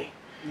 didn't he?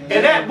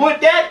 And that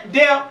with that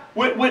death,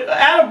 with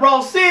Adam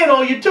brought sin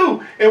on you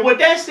too. And with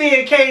that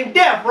sin came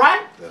death,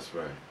 right? That's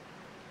right.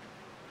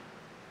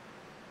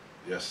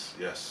 Yes,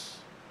 yes.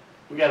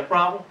 We got a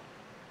problem?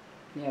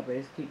 Yeah, but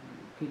it's keep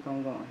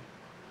on going.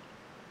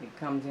 It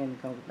comes in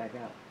and comes back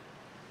out.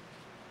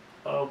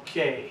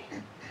 Okay.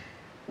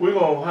 We're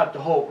going to have to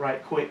hold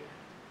right quick.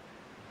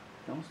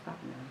 Don't stop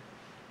now.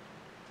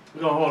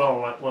 We're going to hold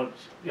on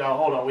once. Y'all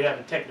hold on. We're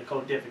having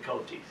technical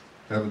difficulties.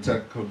 Having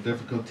technical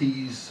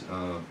difficulties.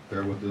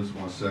 Bear with us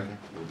 1 second.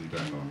 We'll be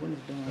back on. What is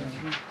doing right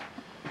here?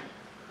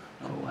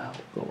 Go out.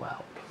 Go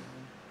out.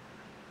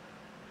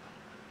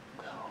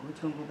 Go. What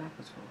you gonna go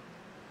backwards for?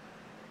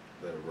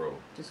 Let it roll.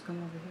 Just come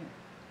over here.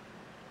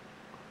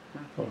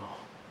 Not Hold on.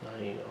 That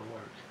ain't going to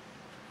work.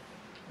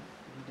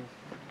 you just-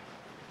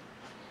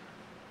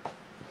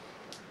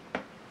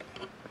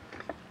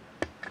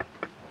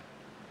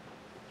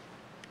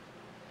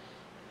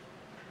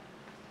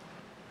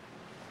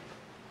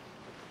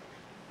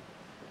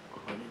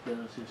 When it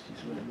does this,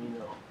 just let me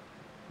know.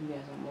 You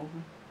guys are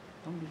moving?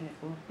 Don't do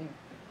that. Go up there.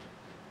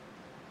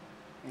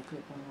 And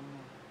click on one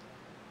more.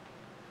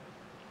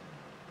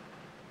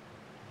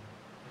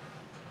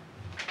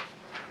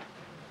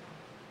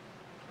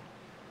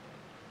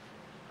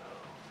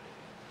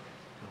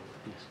 Go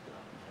with this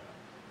stuff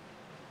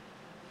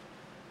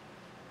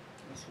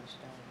now. That's what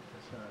started.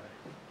 That's all right.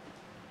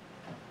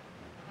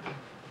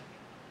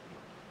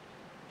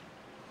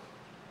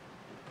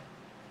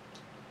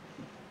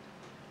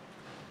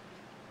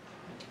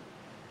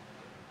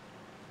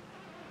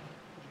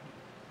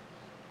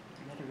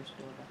 Let her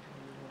restore back to who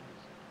it was.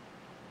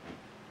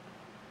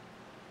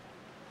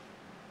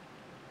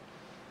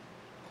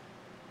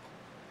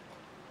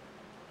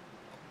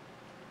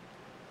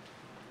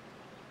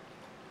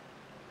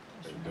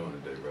 How you doing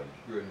today, brother?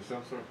 Good and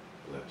yourself, sir?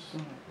 Bless.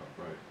 Mhm.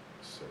 All right.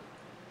 So,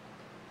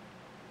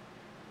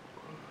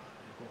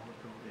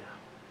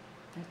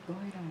 Let's go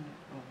ahead on it.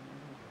 Oh, my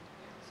Lord.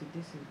 See,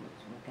 this is what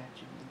got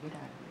you. Get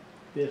out of here.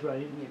 This right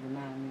here. Yeah,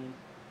 remind me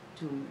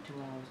 2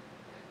 hours.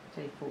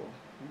 Say 4.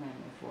 Remind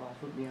me 4 hours.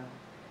 We'll be on.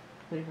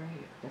 Put it right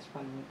here. That's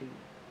probably what did.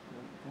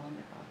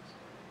 100 hours.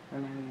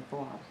 Remind me in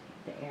 4 hours.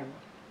 The error.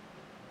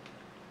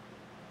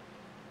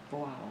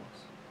 4 hours.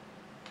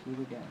 You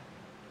be done.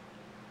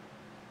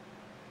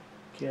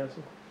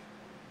 Cancel.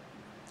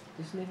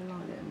 Just leave it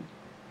alone then.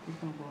 He's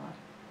gonna go out.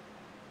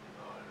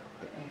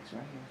 The X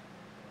right here.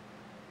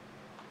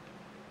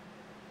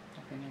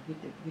 Okay, now get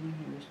in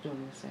here and restore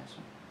the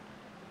assessment.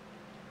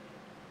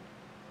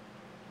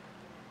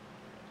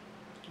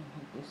 I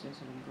hope this is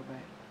when you go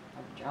back.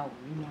 Oh,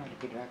 you know how to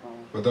get back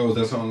on. for those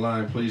that's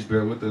online, please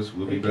bear with us.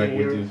 We'll be You back can't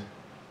with hear you us?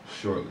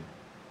 shortly.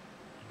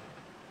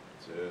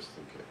 Just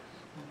in case.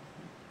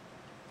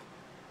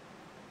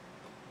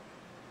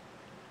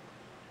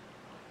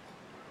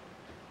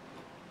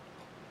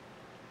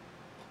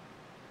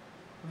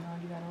 What all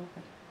you gotta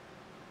open?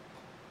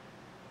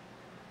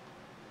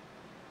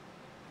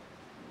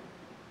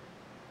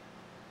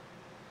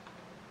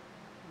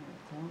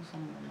 Close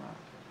some of them up.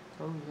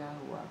 Close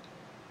Yahoo up.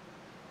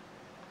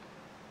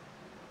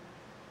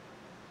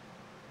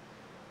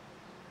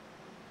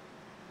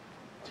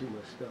 Too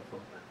much stuff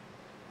open.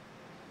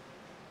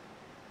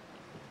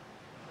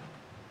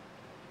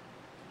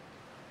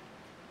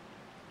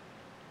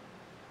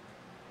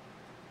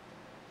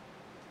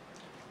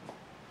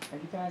 Are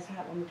you guys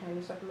hot? Want me to turn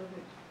this up a little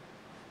bit?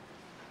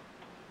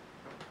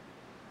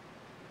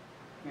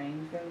 Man,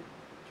 you feel it?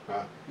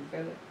 Huh? You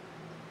feel it?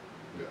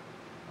 Yeah.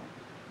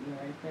 You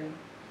already feel it?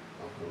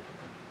 I'm cool.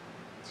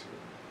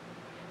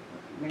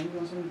 Man, you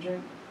want something to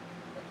drink?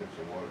 I think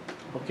some water.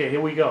 Okay,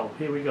 here we go.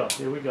 Here we go.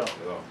 Here we go.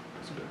 Hello.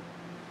 That's good.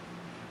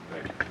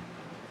 Thank you.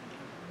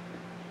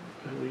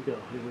 Here we go.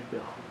 Here we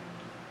go.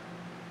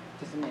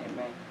 Just a minute,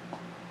 man.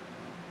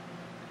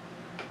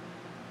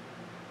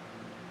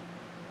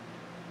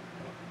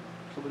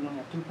 So we don't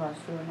have 2 parts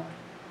to it now?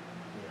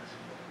 Yes.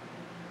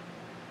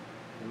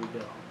 Here we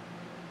go.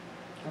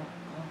 Go.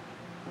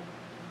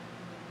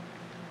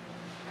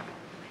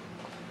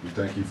 We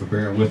thank you for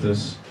bearing with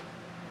us.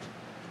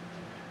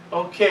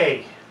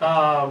 Okay.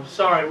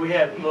 Sorry, we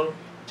had a little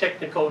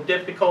technical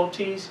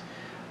difficulties.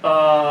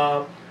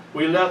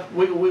 We're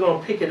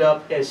gonna pick it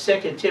up at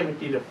 2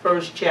 Timothy, the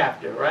 1st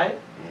chapter, right?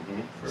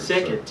 Mm-hmm.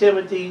 2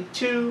 Timothy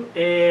 2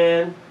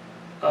 and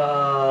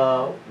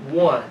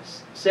 1.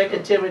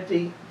 2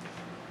 Timothy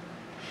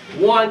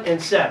 1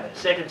 and 7.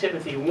 2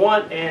 Timothy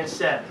 1 and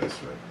 7.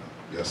 That's right.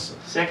 Yes,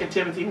 sir. 2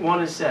 Timothy 1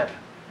 and 7.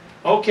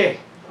 Okay.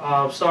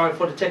 Sorry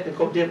for the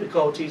technical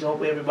difficulties.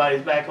 Hopefully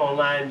everybody's back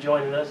online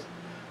joining us.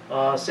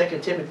 2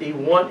 Timothy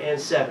 1 and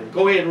 7.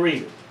 Go ahead and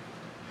read it.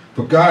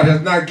 For God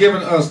has not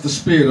given us the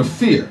spirit of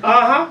fear,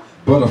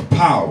 but of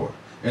power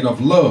and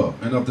of love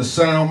and of the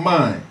sound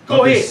mind.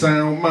 Go ahead. The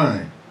sound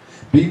mind.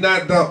 Be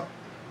not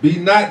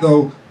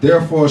though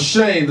therefore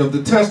ashamed of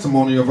the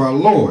testimony of our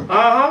Lord,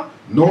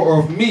 nor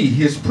of me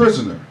his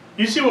prisoner.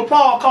 You see what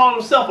Paul called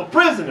himself, a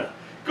prisoner.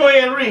 Go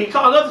ahead and read. He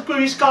called other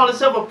scripture, he's called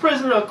himself a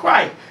prisoner of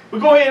Christ. But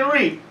go ahead and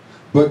read.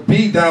 But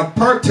be thou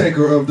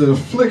partaker of the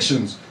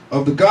afflictions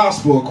of the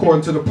gospel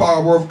according to the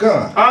power of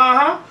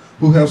God,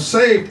 who have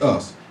saved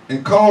us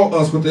and called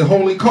us with a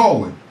holy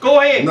calling. Go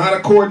ahead. Not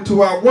according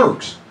to our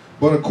works,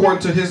 but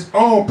according to his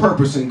own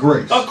purpose and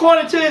grace.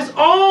 According to his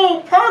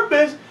own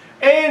purpose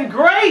and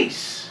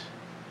grace.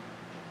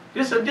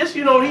 This,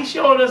 you know, he's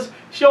showing us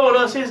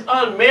his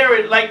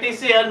unmerited, like they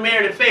say,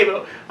 unmerited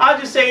favor. I'll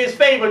just say his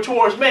favor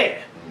towards man.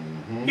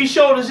 He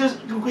showed us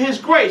his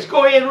grace.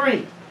 Go ahead and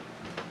read.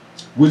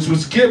 Which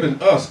was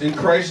given us in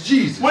Christ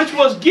Jesus. Which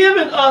was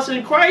given us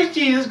in Christ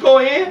Jesus. Go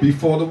ahead.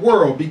 Before the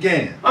world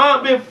began.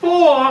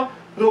 Before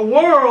the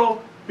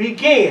world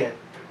began.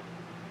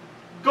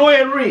 Go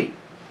ahead and read.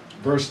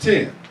 Verse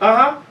 10.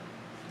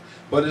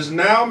 But is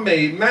now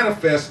made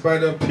manifest by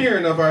the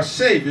appearing of our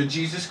Savior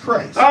Jesus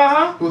Christ,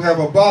 who have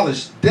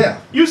abolished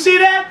death. You see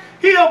that?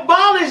 He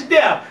abolished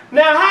death.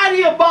 Now, how did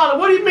he abolish?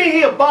 What do you mean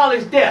he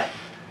abolished death?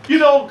 You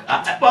know,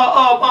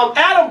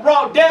 Adam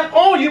brought death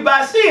on you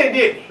by sin,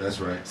 didn't he? That's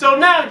right. So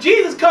now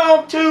Jesus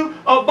come to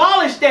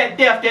abolish that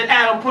death that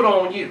Adam put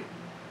on you,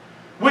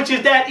 which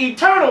is that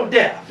eternal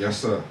death. Yes,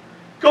 sir.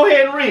 Go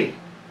ahead and read.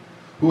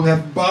 Who have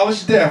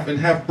abolished death and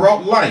have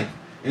brought life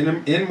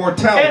and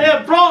immortality. And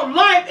have brought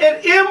life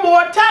and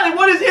immortality.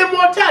 What is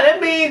immortality? That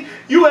means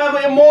you have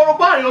an immortal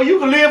body, or you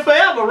can live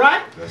forever,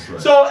 right? That's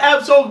right. So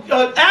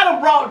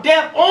Adam brought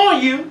death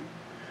on you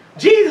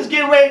Jesus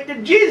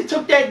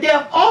took that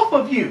death off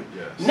of you.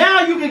 Yes.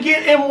 Now you can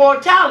get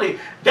immortality.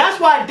 That's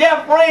why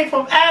death reigned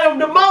from Adam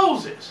to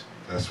Moses.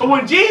 That's But right.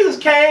 when Jesus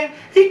came,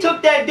 he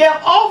took that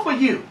death off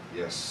of you.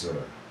 Yes, sir.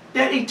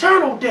 That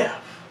eternal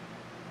death.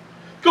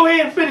 Go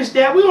ahead and finish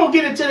that. We're going to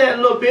get into that in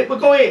a little bit, but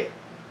go ahead.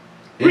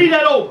 Read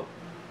that over.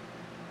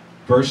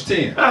 Verse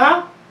 10.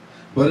 Uh-huh.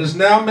 But is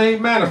now made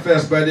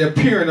manifest by the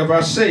appearing of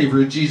our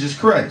Savior Jesus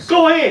Christ,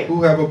 Go ahead.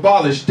 who have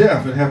abolished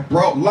death and have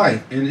brought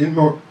life and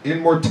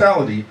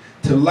immortality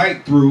to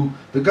light through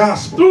the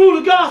gospel. Through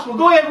the gospel.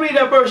 Go ahead and read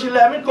that verse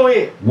 11. Go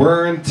ahead.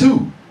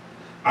 Whereunto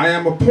I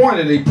am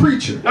appointed a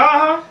preacher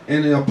Uh-huh.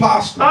 and an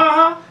apostle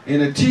Uh-huh.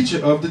 and a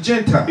teacher of the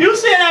Gentiles. You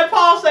see that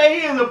Paul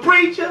say he is a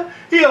preacher,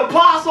 he an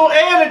apostle,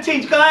 and a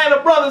teacher. Because I had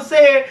a brother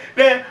say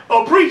that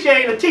a preacher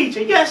ain't a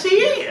teacher. Yes, he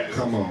is.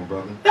 Come on,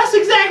 brother. That's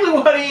exactly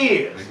what he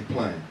is. Make it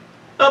plain.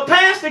 A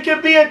pastor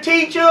can be a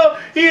teacher.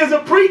 He is a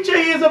preacher.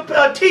 He is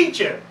a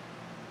teacher.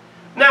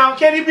 Now,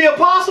 can he be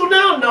apostle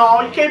now? No,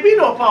 he can't be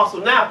no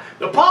apostle now.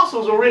 The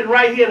apostles are written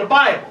right here in the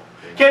Bible.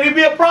 Can he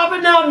be a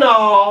prophet now?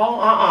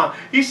 No.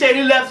 He said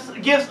he left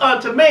gifts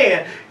unto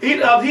man. He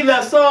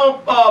left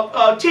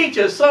some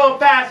teachers, some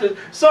pastors,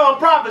 some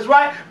prophets,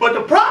 right? But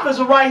the prophets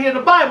are right here in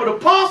the Bible. The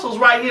apostles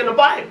right here in the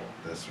Bible.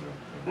 That's right.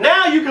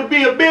 Now you could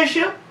be a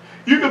bishop.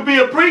 You could be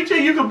a preacher.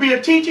 You could be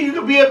a teacher. You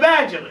could be an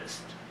evangelist.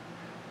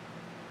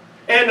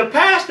 And the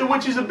pastor,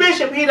 which is a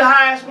bishop, he the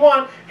highest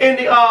one in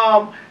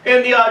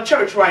the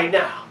church right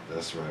now.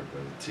 That's right,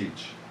 brother.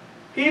 Teach.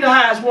 He the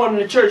highest one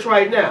in the church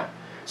right now.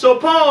 So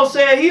Paul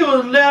said he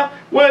was left,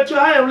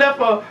 I am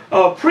left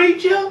a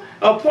preacher,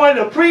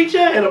 appointed a preacher,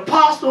 an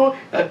apostle,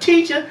 a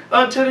teacher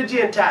unto the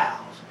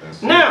Gentiles.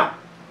 That's now,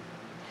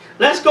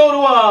 let's go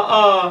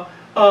to,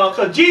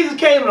 because Jesus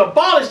came and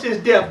abolished this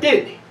death,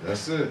 didn't he?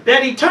 That's it.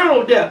 That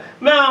eternal death.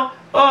 Now,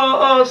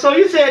 so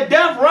you said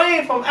death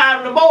reigned from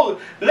Adam to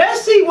Moses.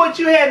 Let's see what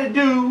you had to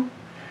do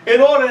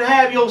in order to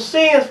have your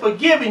sins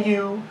forgiven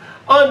you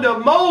under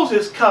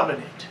Moses'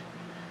 covenant.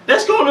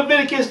 Let's go to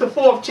Leviticus, the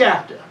 4th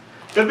chapter.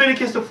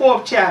 Leviticus, the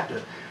 4th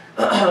chapter.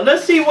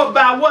 Let's see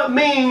by what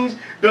means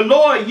the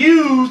Lord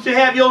used to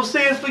have your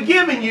sins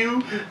forgiven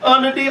you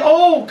under the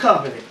old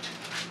covenant.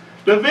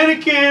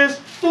 Leviticus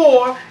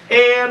 4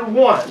 and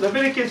 1.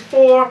 Leviticus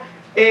 4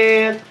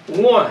 and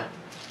 1.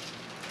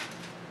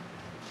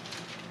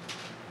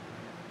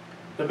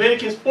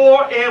 Leviticus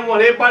 4 and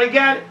 1. Everybody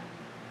got it?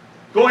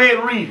 Go ahead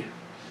and read it.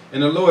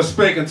 And the Lord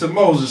spake unto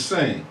Moses,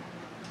 saying,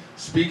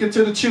 Speak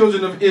unto the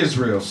children of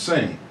Israel,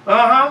 saying,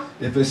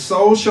 If a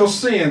soul shall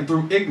sin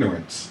through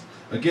ignorance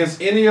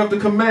against any of the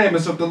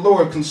commandments of the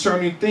Lord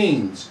concerning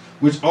things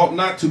which ought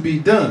not to be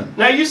done.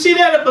 Now you see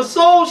that if a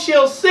soul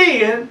shall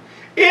sin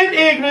in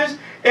ignorance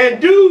and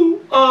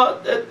do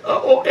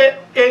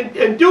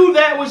do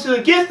that which is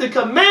against the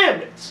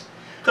commandments.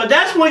 Because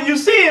that's when you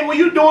sin, when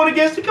you're doing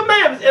against the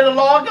commandments and the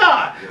law of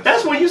God. Yes.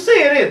 That's when you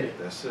sin, isn't it?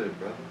 That's it,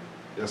 brother.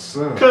 Yes,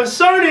 sir.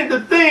 Concerning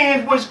the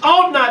things which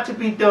ought not to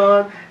be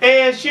done,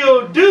 and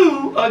shall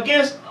do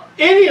against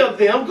any of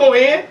them. Go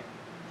ahead.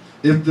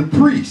 If the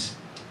priest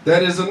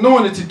that is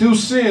anointed to do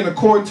sin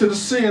according to the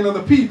sin of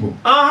the people,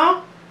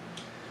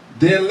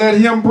 then let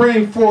him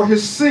bring for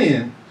his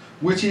sin,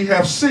 which he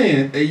hath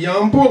sinned, a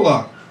young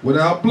bullock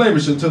without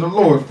blemish unto the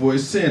Lord for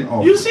his sin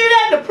offering. You see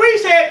that? The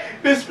priest had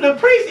the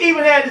priest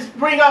even had to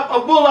bring up a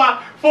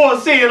bullock for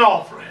a sin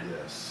offering.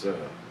 Yes, sir.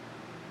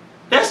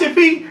 That's if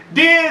he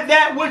did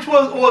that which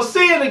was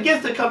sin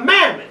against the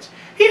commandments.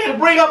 He had to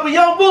bring up a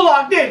young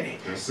bullock, didn't he?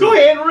 Yes, Go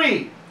ahead and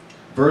read.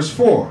 Verse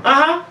 4.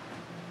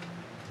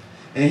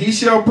 And he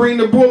shall bring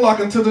the bullock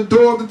unto the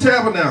door of the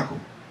tabernacle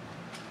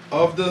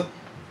of the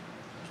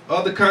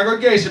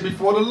congregation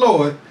before the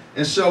Lord,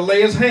 and shall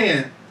lay his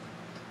hand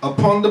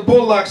upon the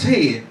bullock's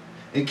head,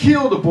 and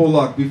kill the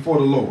bullock before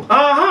the Lord.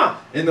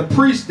 And the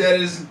priest that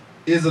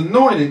is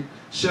anointed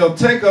shall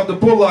take of the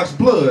bullock's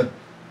blood,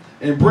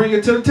 and bring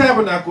it to the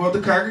tabernacle of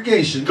the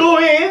congregation. Go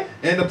ahead.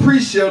 And the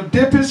priest shall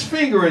dip his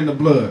finger in the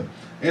blood,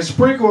 and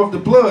sprinkle of the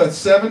blood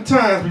 7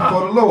 times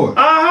before the Lord.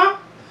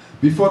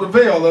 Before the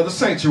veil of the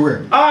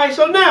sanctuary. Alright,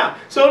 so now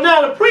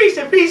the priest,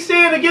 if he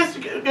sinned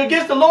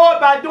against the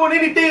Lord by doing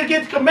anything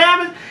against the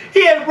commandments,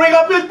 he had to bring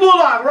up his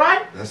bullock,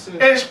 right? That's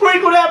it. And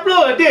sprinkle that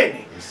blood, didn't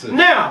he? That's it.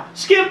 Now,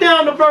 skip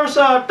down to verse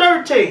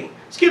 13.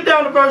 Skip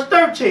down to verse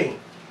 13.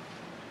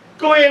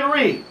 Go ahead and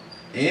read.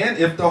 And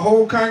if the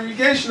whole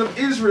congregation of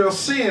Israel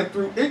sin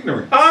through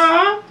ignorance,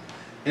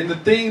 and the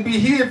thing be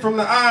hid from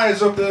the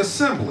eyes of the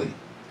assembly,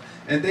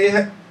 and they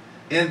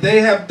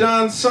have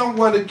done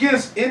somewhat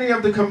against any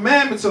of the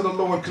commandments of the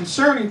Lord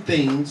concerning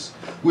things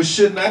which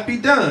should not be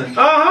done,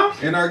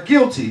 and are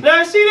guilty.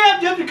 Now see that?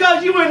 Just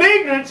because you're in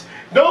ignorance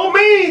don't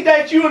mean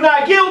that you're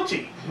not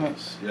guilty.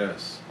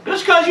 Yes.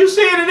 Just because you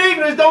sin in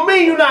ignorance don't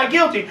mean you're not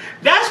guilty.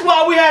 That's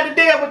why we had the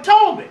Day of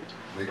Atonement.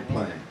 Make it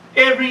plain.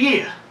 Every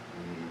year.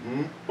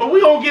 But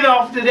we're going to get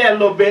off to that a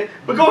little bit.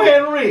 But go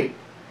ahead and read.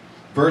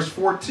 Verse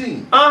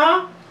 14.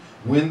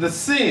 When the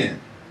sin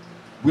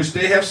which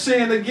they have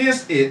sinned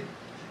against it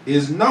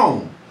is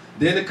known,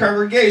 Then the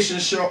congregation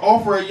shall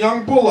offer a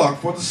young bullock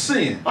for the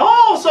sin.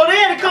 Oh, so they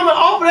had to come and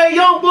offer that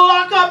young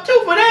bullock up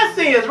too for their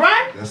sins,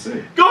 right? That's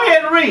it. Go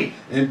ahead and read.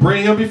 And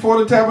bring him before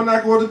the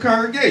tabernacle of the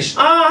congregation.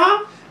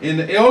 Uh-huh. And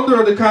the elder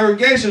of the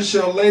congregation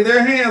shall lay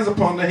their hands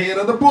upon the head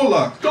of the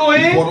bullock Go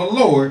ahead. before the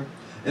Lord,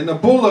 and the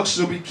bullock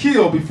shall be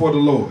killed before the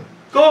Lord.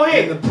 Go And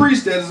ahead. the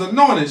priest that is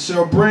anointed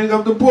shall bring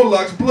of the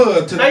bullock's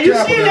blood to Now the you see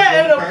tabernacle that,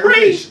 of and the the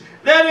priest congregation.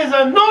 that is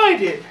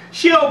anointed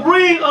shall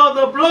bring of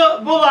the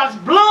bullock's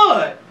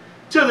blood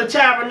to the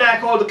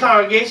tabernacle of the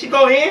congregation.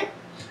 Go ahead.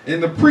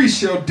 And the priest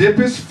shall dip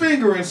his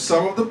finger in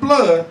some of the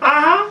blood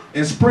Uh-huh.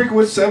 and sprinkle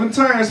it 7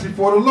 times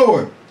before the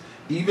Lord,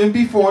 even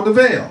before the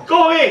veil.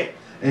 Go ahead.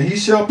 And he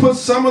shall put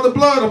some of the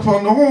blood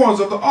upon the horns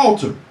of the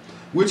altar,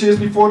 which is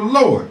before the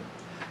Lord,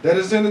 that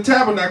is in the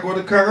tabernacle of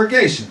the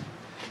congregation,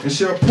 and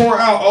shall pour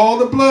out all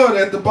the blood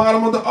at the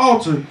bottom of the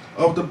altar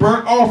of the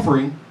burnt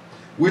offering,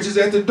 which is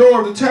at the door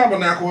of the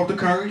tabernacle of the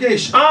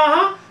congregation.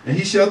 Uh-huh. And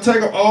he shall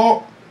take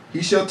all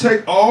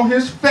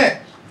his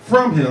fat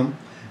from him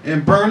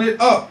and burn it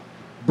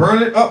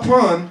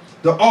upon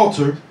the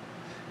altar,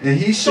 and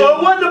he So it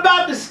shall. wasn't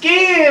about the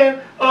skin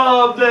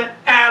of the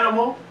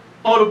animal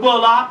or the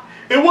bullock.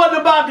 It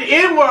wasn't about the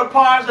inward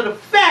parts of the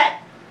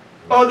fat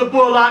of the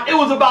bullock. It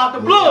was about the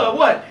blood,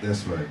 wasn't it?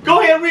 That's right.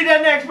 Go ahead and read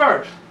that next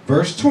verse.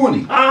 Verse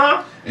 20.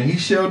 Uh-huh. And he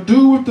shall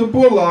do with the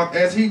bullock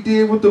as he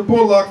did with the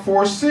bullock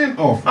for a sin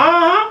offering.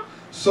 Uh-huh.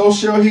 So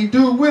shall he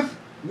do with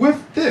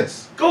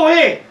this. Go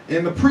ahead.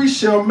 And the priest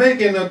shall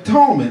make an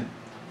atonement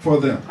for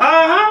them,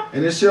 Uh-huh.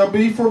 and it shall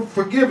be for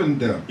forgiving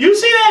them. You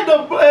see that?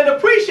 The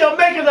priest shall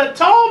make an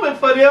atonement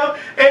for them,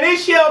 and it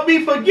shall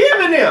be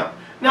forgiven them.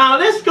 Now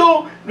let's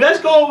go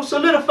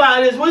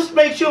solidify this. Let's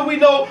make sure we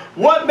know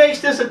what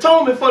makes this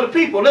atonement for the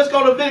people. Let's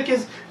go to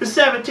Leviticus, the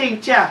 17th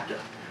chapter.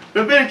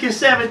 Leviticus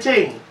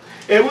 17.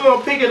 And we're going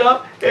to pick it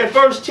up at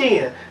verse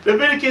 10.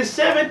 Leviticus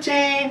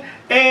 17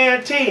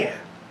 and 10.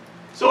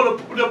 So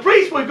the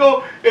priest would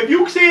go, if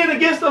you sin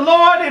against the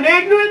Lord in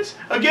ignorance,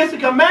 against the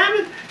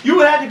commandment, you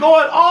would have to go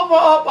and offer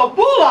up a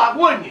bullock,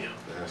 wouldn't you?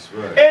 That's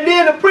right. And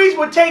then the priest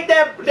would take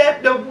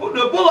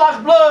the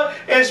bullock's blood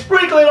and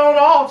sprinkle it on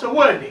the altar,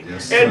 wouldn't he?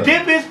 Yes, and sir.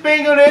 dip his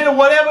finger in it or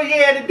whatever he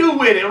had to do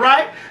with it,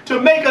 right? To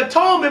make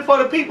atonement for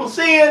the people's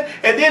sin,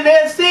 and then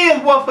their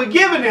sins were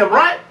forgiven them,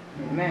 right?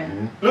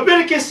 Amen.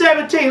 Leviticus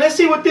 17. Let's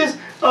see what this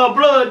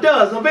blood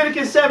does.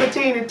 Leviticus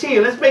 17 and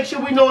 10. Let's make sure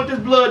we know what this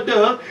blood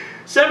does.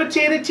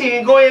 17 and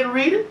 10. Go ahead and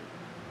read it.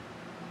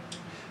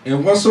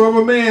 And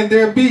whatsoever man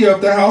there be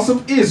of the house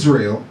of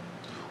Israel,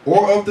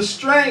 or of the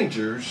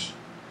strangers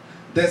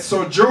that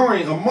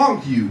sojourn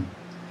among you,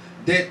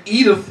 that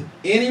eateth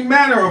any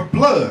manner of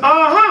blood,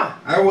 Uh-huh.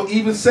 I will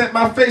even set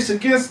my face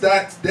against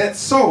that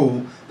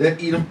soul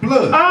that eateth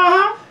blood,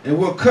 Uh-huh. and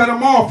will cut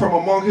him off from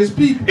among his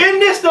people. Isn't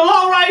this the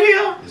law right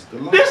here? It's the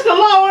law. This the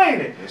law,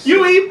 ain't it? Yes,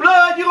 You sir. eat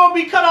blood, you're going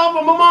to be cut off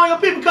from among your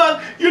people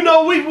because, you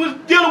know, we was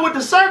dealing with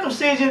the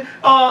circumcision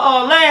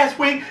last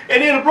week,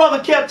 and then the brother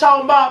kept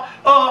talking about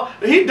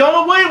he done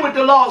away with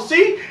the law.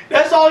 See,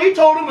 that's all he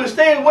told him was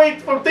stay away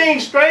from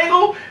things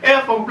strangled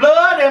and from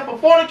blood and from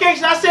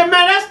fornication. I said,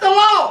 man, that's the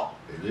law.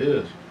 It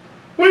is.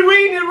 We're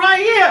reading it right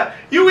here.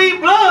 You eat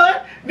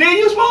blood, then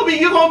you're going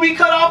to be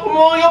cut off from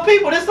all your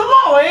people. That's the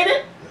law, ain't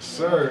it? Yes,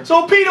 sir.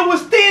 So Peter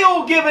was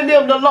still giving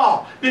them the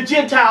law, the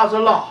Gentiles the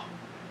law.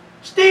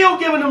 Still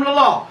giving them the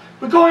law.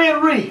 But go ahead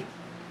and read.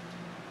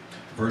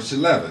 Verse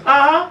 11.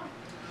 Uh-huh.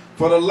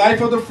 For the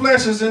life of the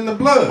flesh is in the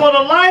blood, For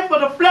the life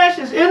of the flesh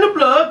is in the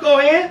blood. Go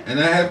ahead. and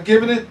I have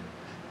given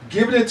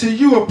it to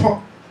you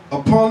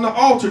upon the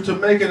altar to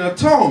make an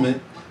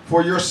atonement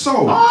for your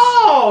souls.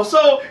 Oh,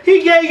 so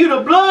he gave you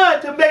the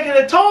blood to make an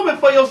atonement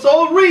for your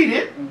soul. Read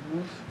it.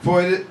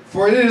 For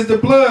it is the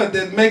blood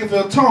that maketh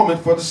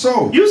atonement for the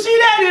soul. You see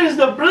that? It is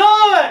the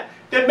blood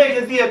that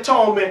maketh the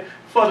atonement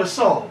for the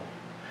soul.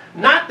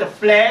 Not the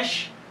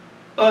flesh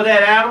of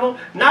that animal,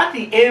 not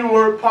the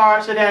inward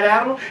parts of that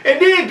animal. And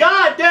then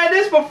God did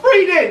this for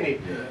free, didn't he?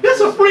 Yeah. This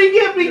is a free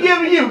gift he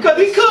giving you, because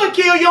he could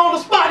kill you on the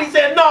spot. He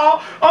said,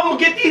 no, I'm going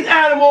to get these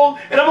animals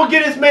and I'm going to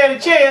get this man a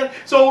chance.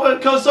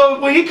 So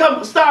when he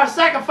comes start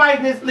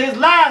sacrificing his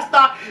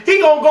livestock, he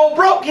going to go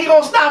broke. He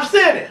going to stop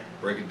sinning.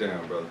 Break it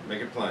down, brother.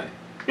 Make it plain.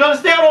 You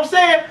understand what I'm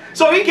saying?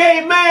 So he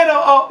gave man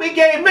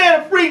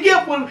a free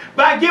gift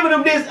by giving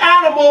him this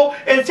animal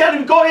and telling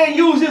him, go ahead and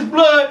use his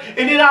blood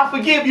and then I'll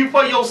forgive you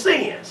for your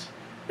sins.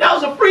 That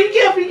was a free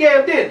gift he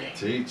gave, didn't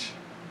he? Teach.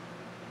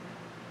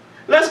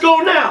 Let's go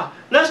now.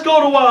 Let's go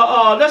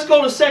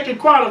to 2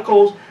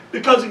 Chronicles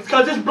because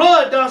this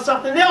blood does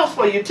something else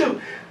for you too.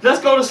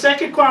 Let's go to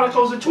 2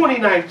 Chronicles, the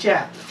 29th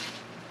chapter.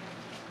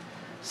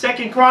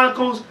 2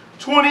 Chronicles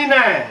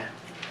 29.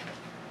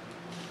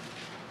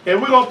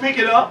 And we're going to pick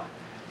it up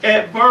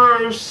at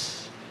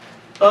verse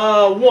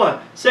 1.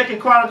 2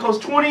 Chronicles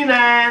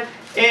 29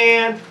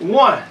 and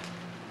 1.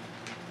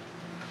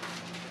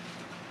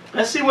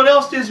 Let's see what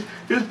else this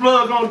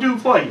blood going to do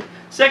for you.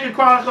 2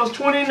 Chronicles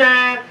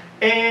 29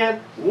 and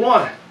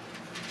 1.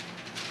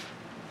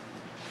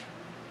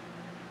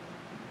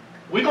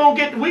 We gonna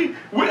get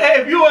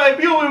if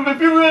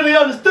you really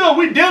understood,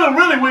 we dealing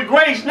really with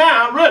grace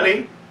now,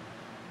 really.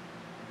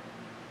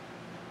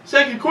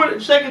 Second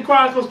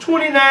Chronicles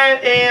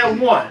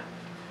 29:1.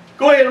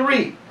 Go ahead and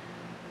read.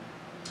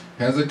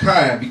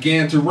 Hezekiah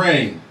began to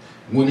reign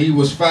when he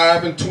was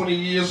 25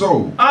 years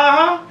old.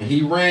 And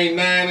he reigned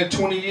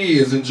 29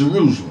 years in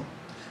Jerusalem.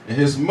 And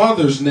his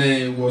mother's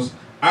name was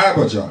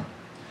Abijah,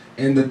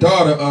 and the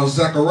daughter of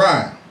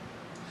Zechariah.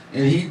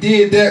 And he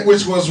did that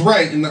which was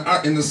right in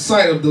the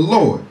sight of the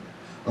Lord,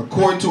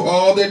 according to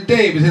all that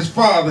David his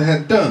father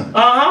had done.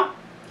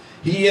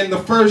 He, in the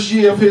first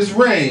year of his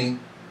reign,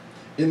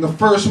 in the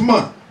first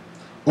month,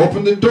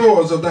 opened the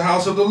doors of the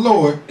house of the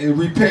Lord and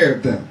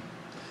repaired them.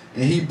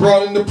 And he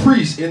brought in the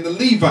priests and the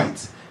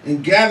Levites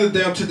and gathered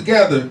them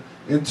together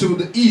into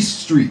the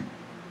east street,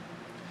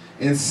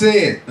 and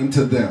said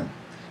unto them,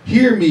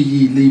 Hear me,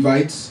 ye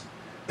Levites.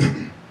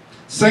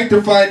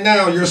 Sanctify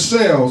now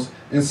yourselves,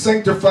 and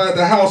sanctify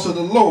the house of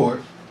the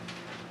Lord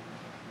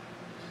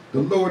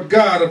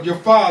God of your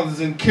fathers,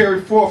 and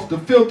carry forth the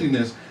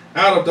filthiness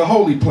out of the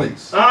holy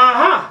place.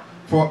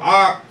 For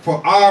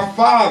our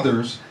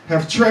fathers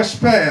have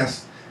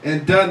trespassed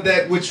and done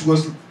that which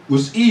was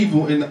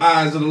evil in the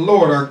eyes of the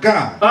Lord our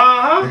God,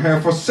 and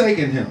have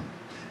forsaken him,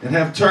 and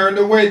have turned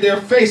away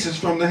their faces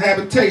from the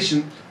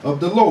habitation of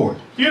the Lord,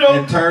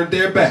 and turned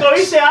their backs. So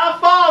he said, our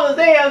fathers,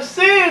 they have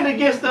sinned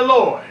against the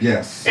Lord.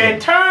 Yes.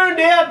 And turned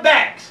their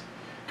backs.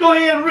 Go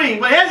ahead and read.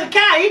 But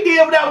Hezekiah, he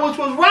did that which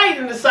was right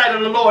in the sight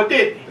of the Lord,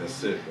 didn't he?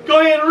 That's it.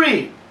 Go ahead and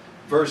read.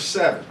 Verse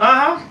 7.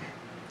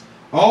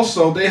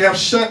 Also they have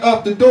shut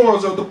up the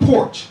doors of the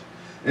porch,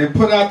 and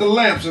put out the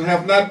lamps, and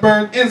have not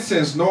burned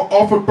incense, nor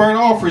offered burnt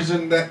offerings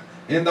in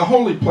the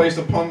holy place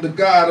upon the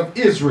God of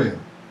Israel,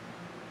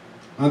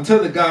 unto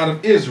the God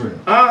of Israel.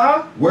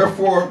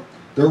 Wherefore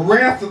the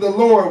wrath of the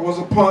Lord was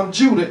upon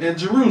Judah and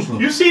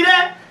Jerusalem. You see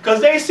that?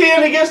 Because they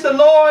sinned against the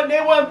Lord, and they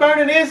weren't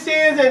burning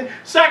incense and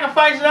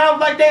sacrificing out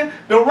like that.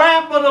 The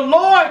wrath of the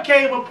Lord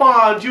came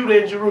upon Judah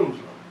and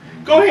Jerusalem.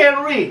 Go ahead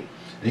and read.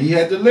 And he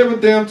had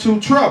delivered them to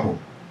trouble,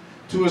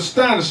 to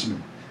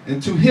astonishment,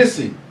 and to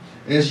hissing,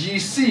 as ye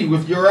see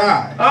with your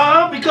eyes.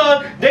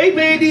 Because they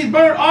made these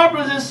burnt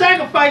offerings and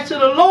sacrifice to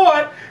the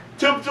Lord,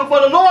 for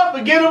the Lord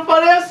forgive them for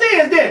their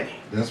sins, didn't he?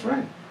 That's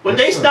right. But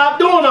they stopped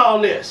doing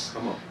all this.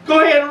 Come on.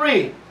 Go ahead and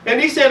read.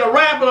 And he said, the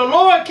wrath of the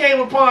Lord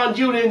came upon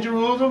Judah and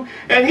Jerusalem,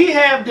 and he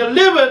have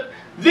delivered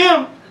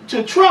them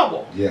to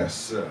trouble. Yes,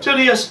 sir. To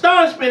the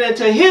astonishment and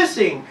to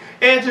hissing,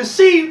 and to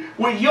see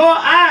with your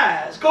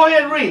eyes. Go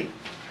ahead and read.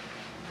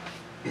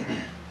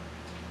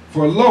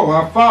 For lo,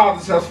 our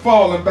fathers have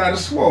fallen by the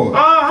sword.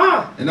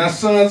 And our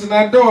sons and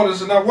our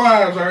daughters and our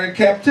wives are in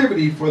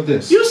captivity for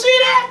this. You see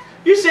that?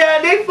 You see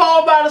how they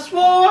fall by the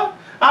sword?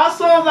 Our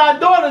sons and our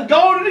daughters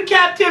go to the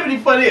captivity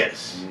for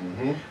this.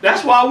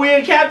 That's why we're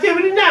in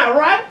captivity now,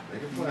 right?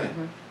 Make it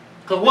plain.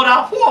 Because what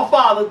our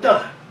forefathers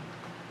done.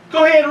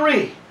 Go ahead and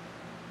read.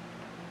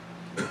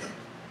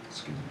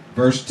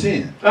 Verse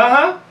 10.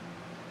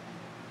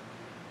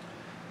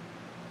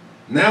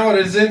 Now it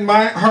is in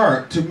my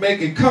heart to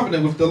make a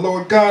covenant with the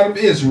Lord God of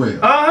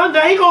Israel. Now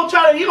he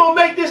gonna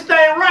make this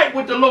thing right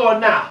with the Lord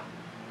now.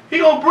 He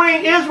gonna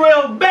bring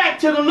Israel back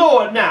to the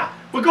Lord now.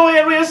 But go ahead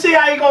and read and see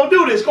how he gonna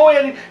do this. Go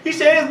ahead. He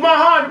said, it's my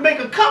heart to make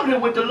a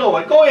covenant with the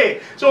Lord. Go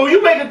ahead. So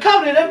you make a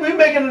covenant, that we're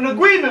making an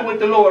agreement with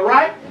the Lord,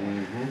 right?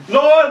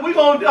 Lord, I'm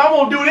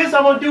gonna do this,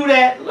 I'm gonna do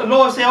that. The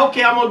Lord said,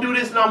 okay, I'm gonna do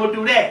this and I'm gonna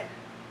do that.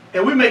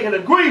 And we make an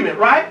agreement,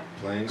 right?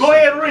 Go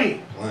ahead and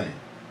read. Plain.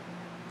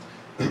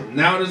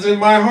 Now it is in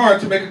my heart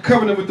to make a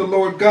covenant with the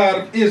Lord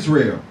God of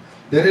Israel,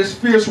 that his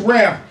fierce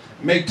wrath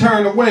may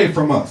turn away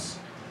from us.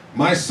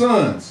 My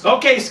sons.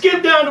 Okay,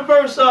 skip down to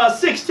verse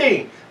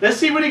 16. Let's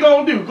see what he's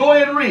going to do. Go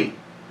ahead and read.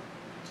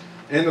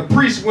 And the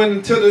priest went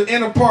into the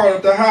inner part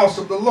of the house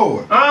of the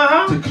Lord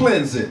to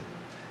cleanse it,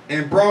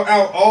 and brought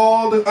out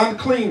all the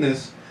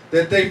uncleanness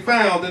that they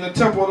found in the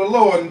temple of the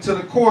Lord into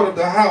the court of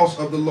the house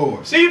of the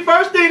Lord. See,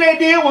 first thing they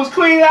did was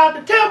clean out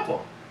the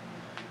temple.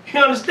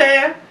 You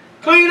understand?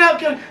 Clean up,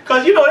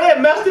 because you know they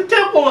had messed the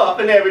temple up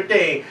and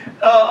everything.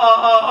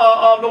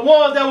 The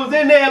ones that was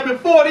in there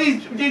before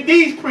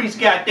these priests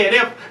got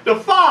there, the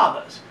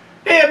fathers,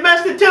 they had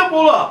messed the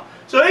temple up.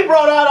 So they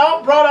brought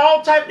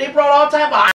all type of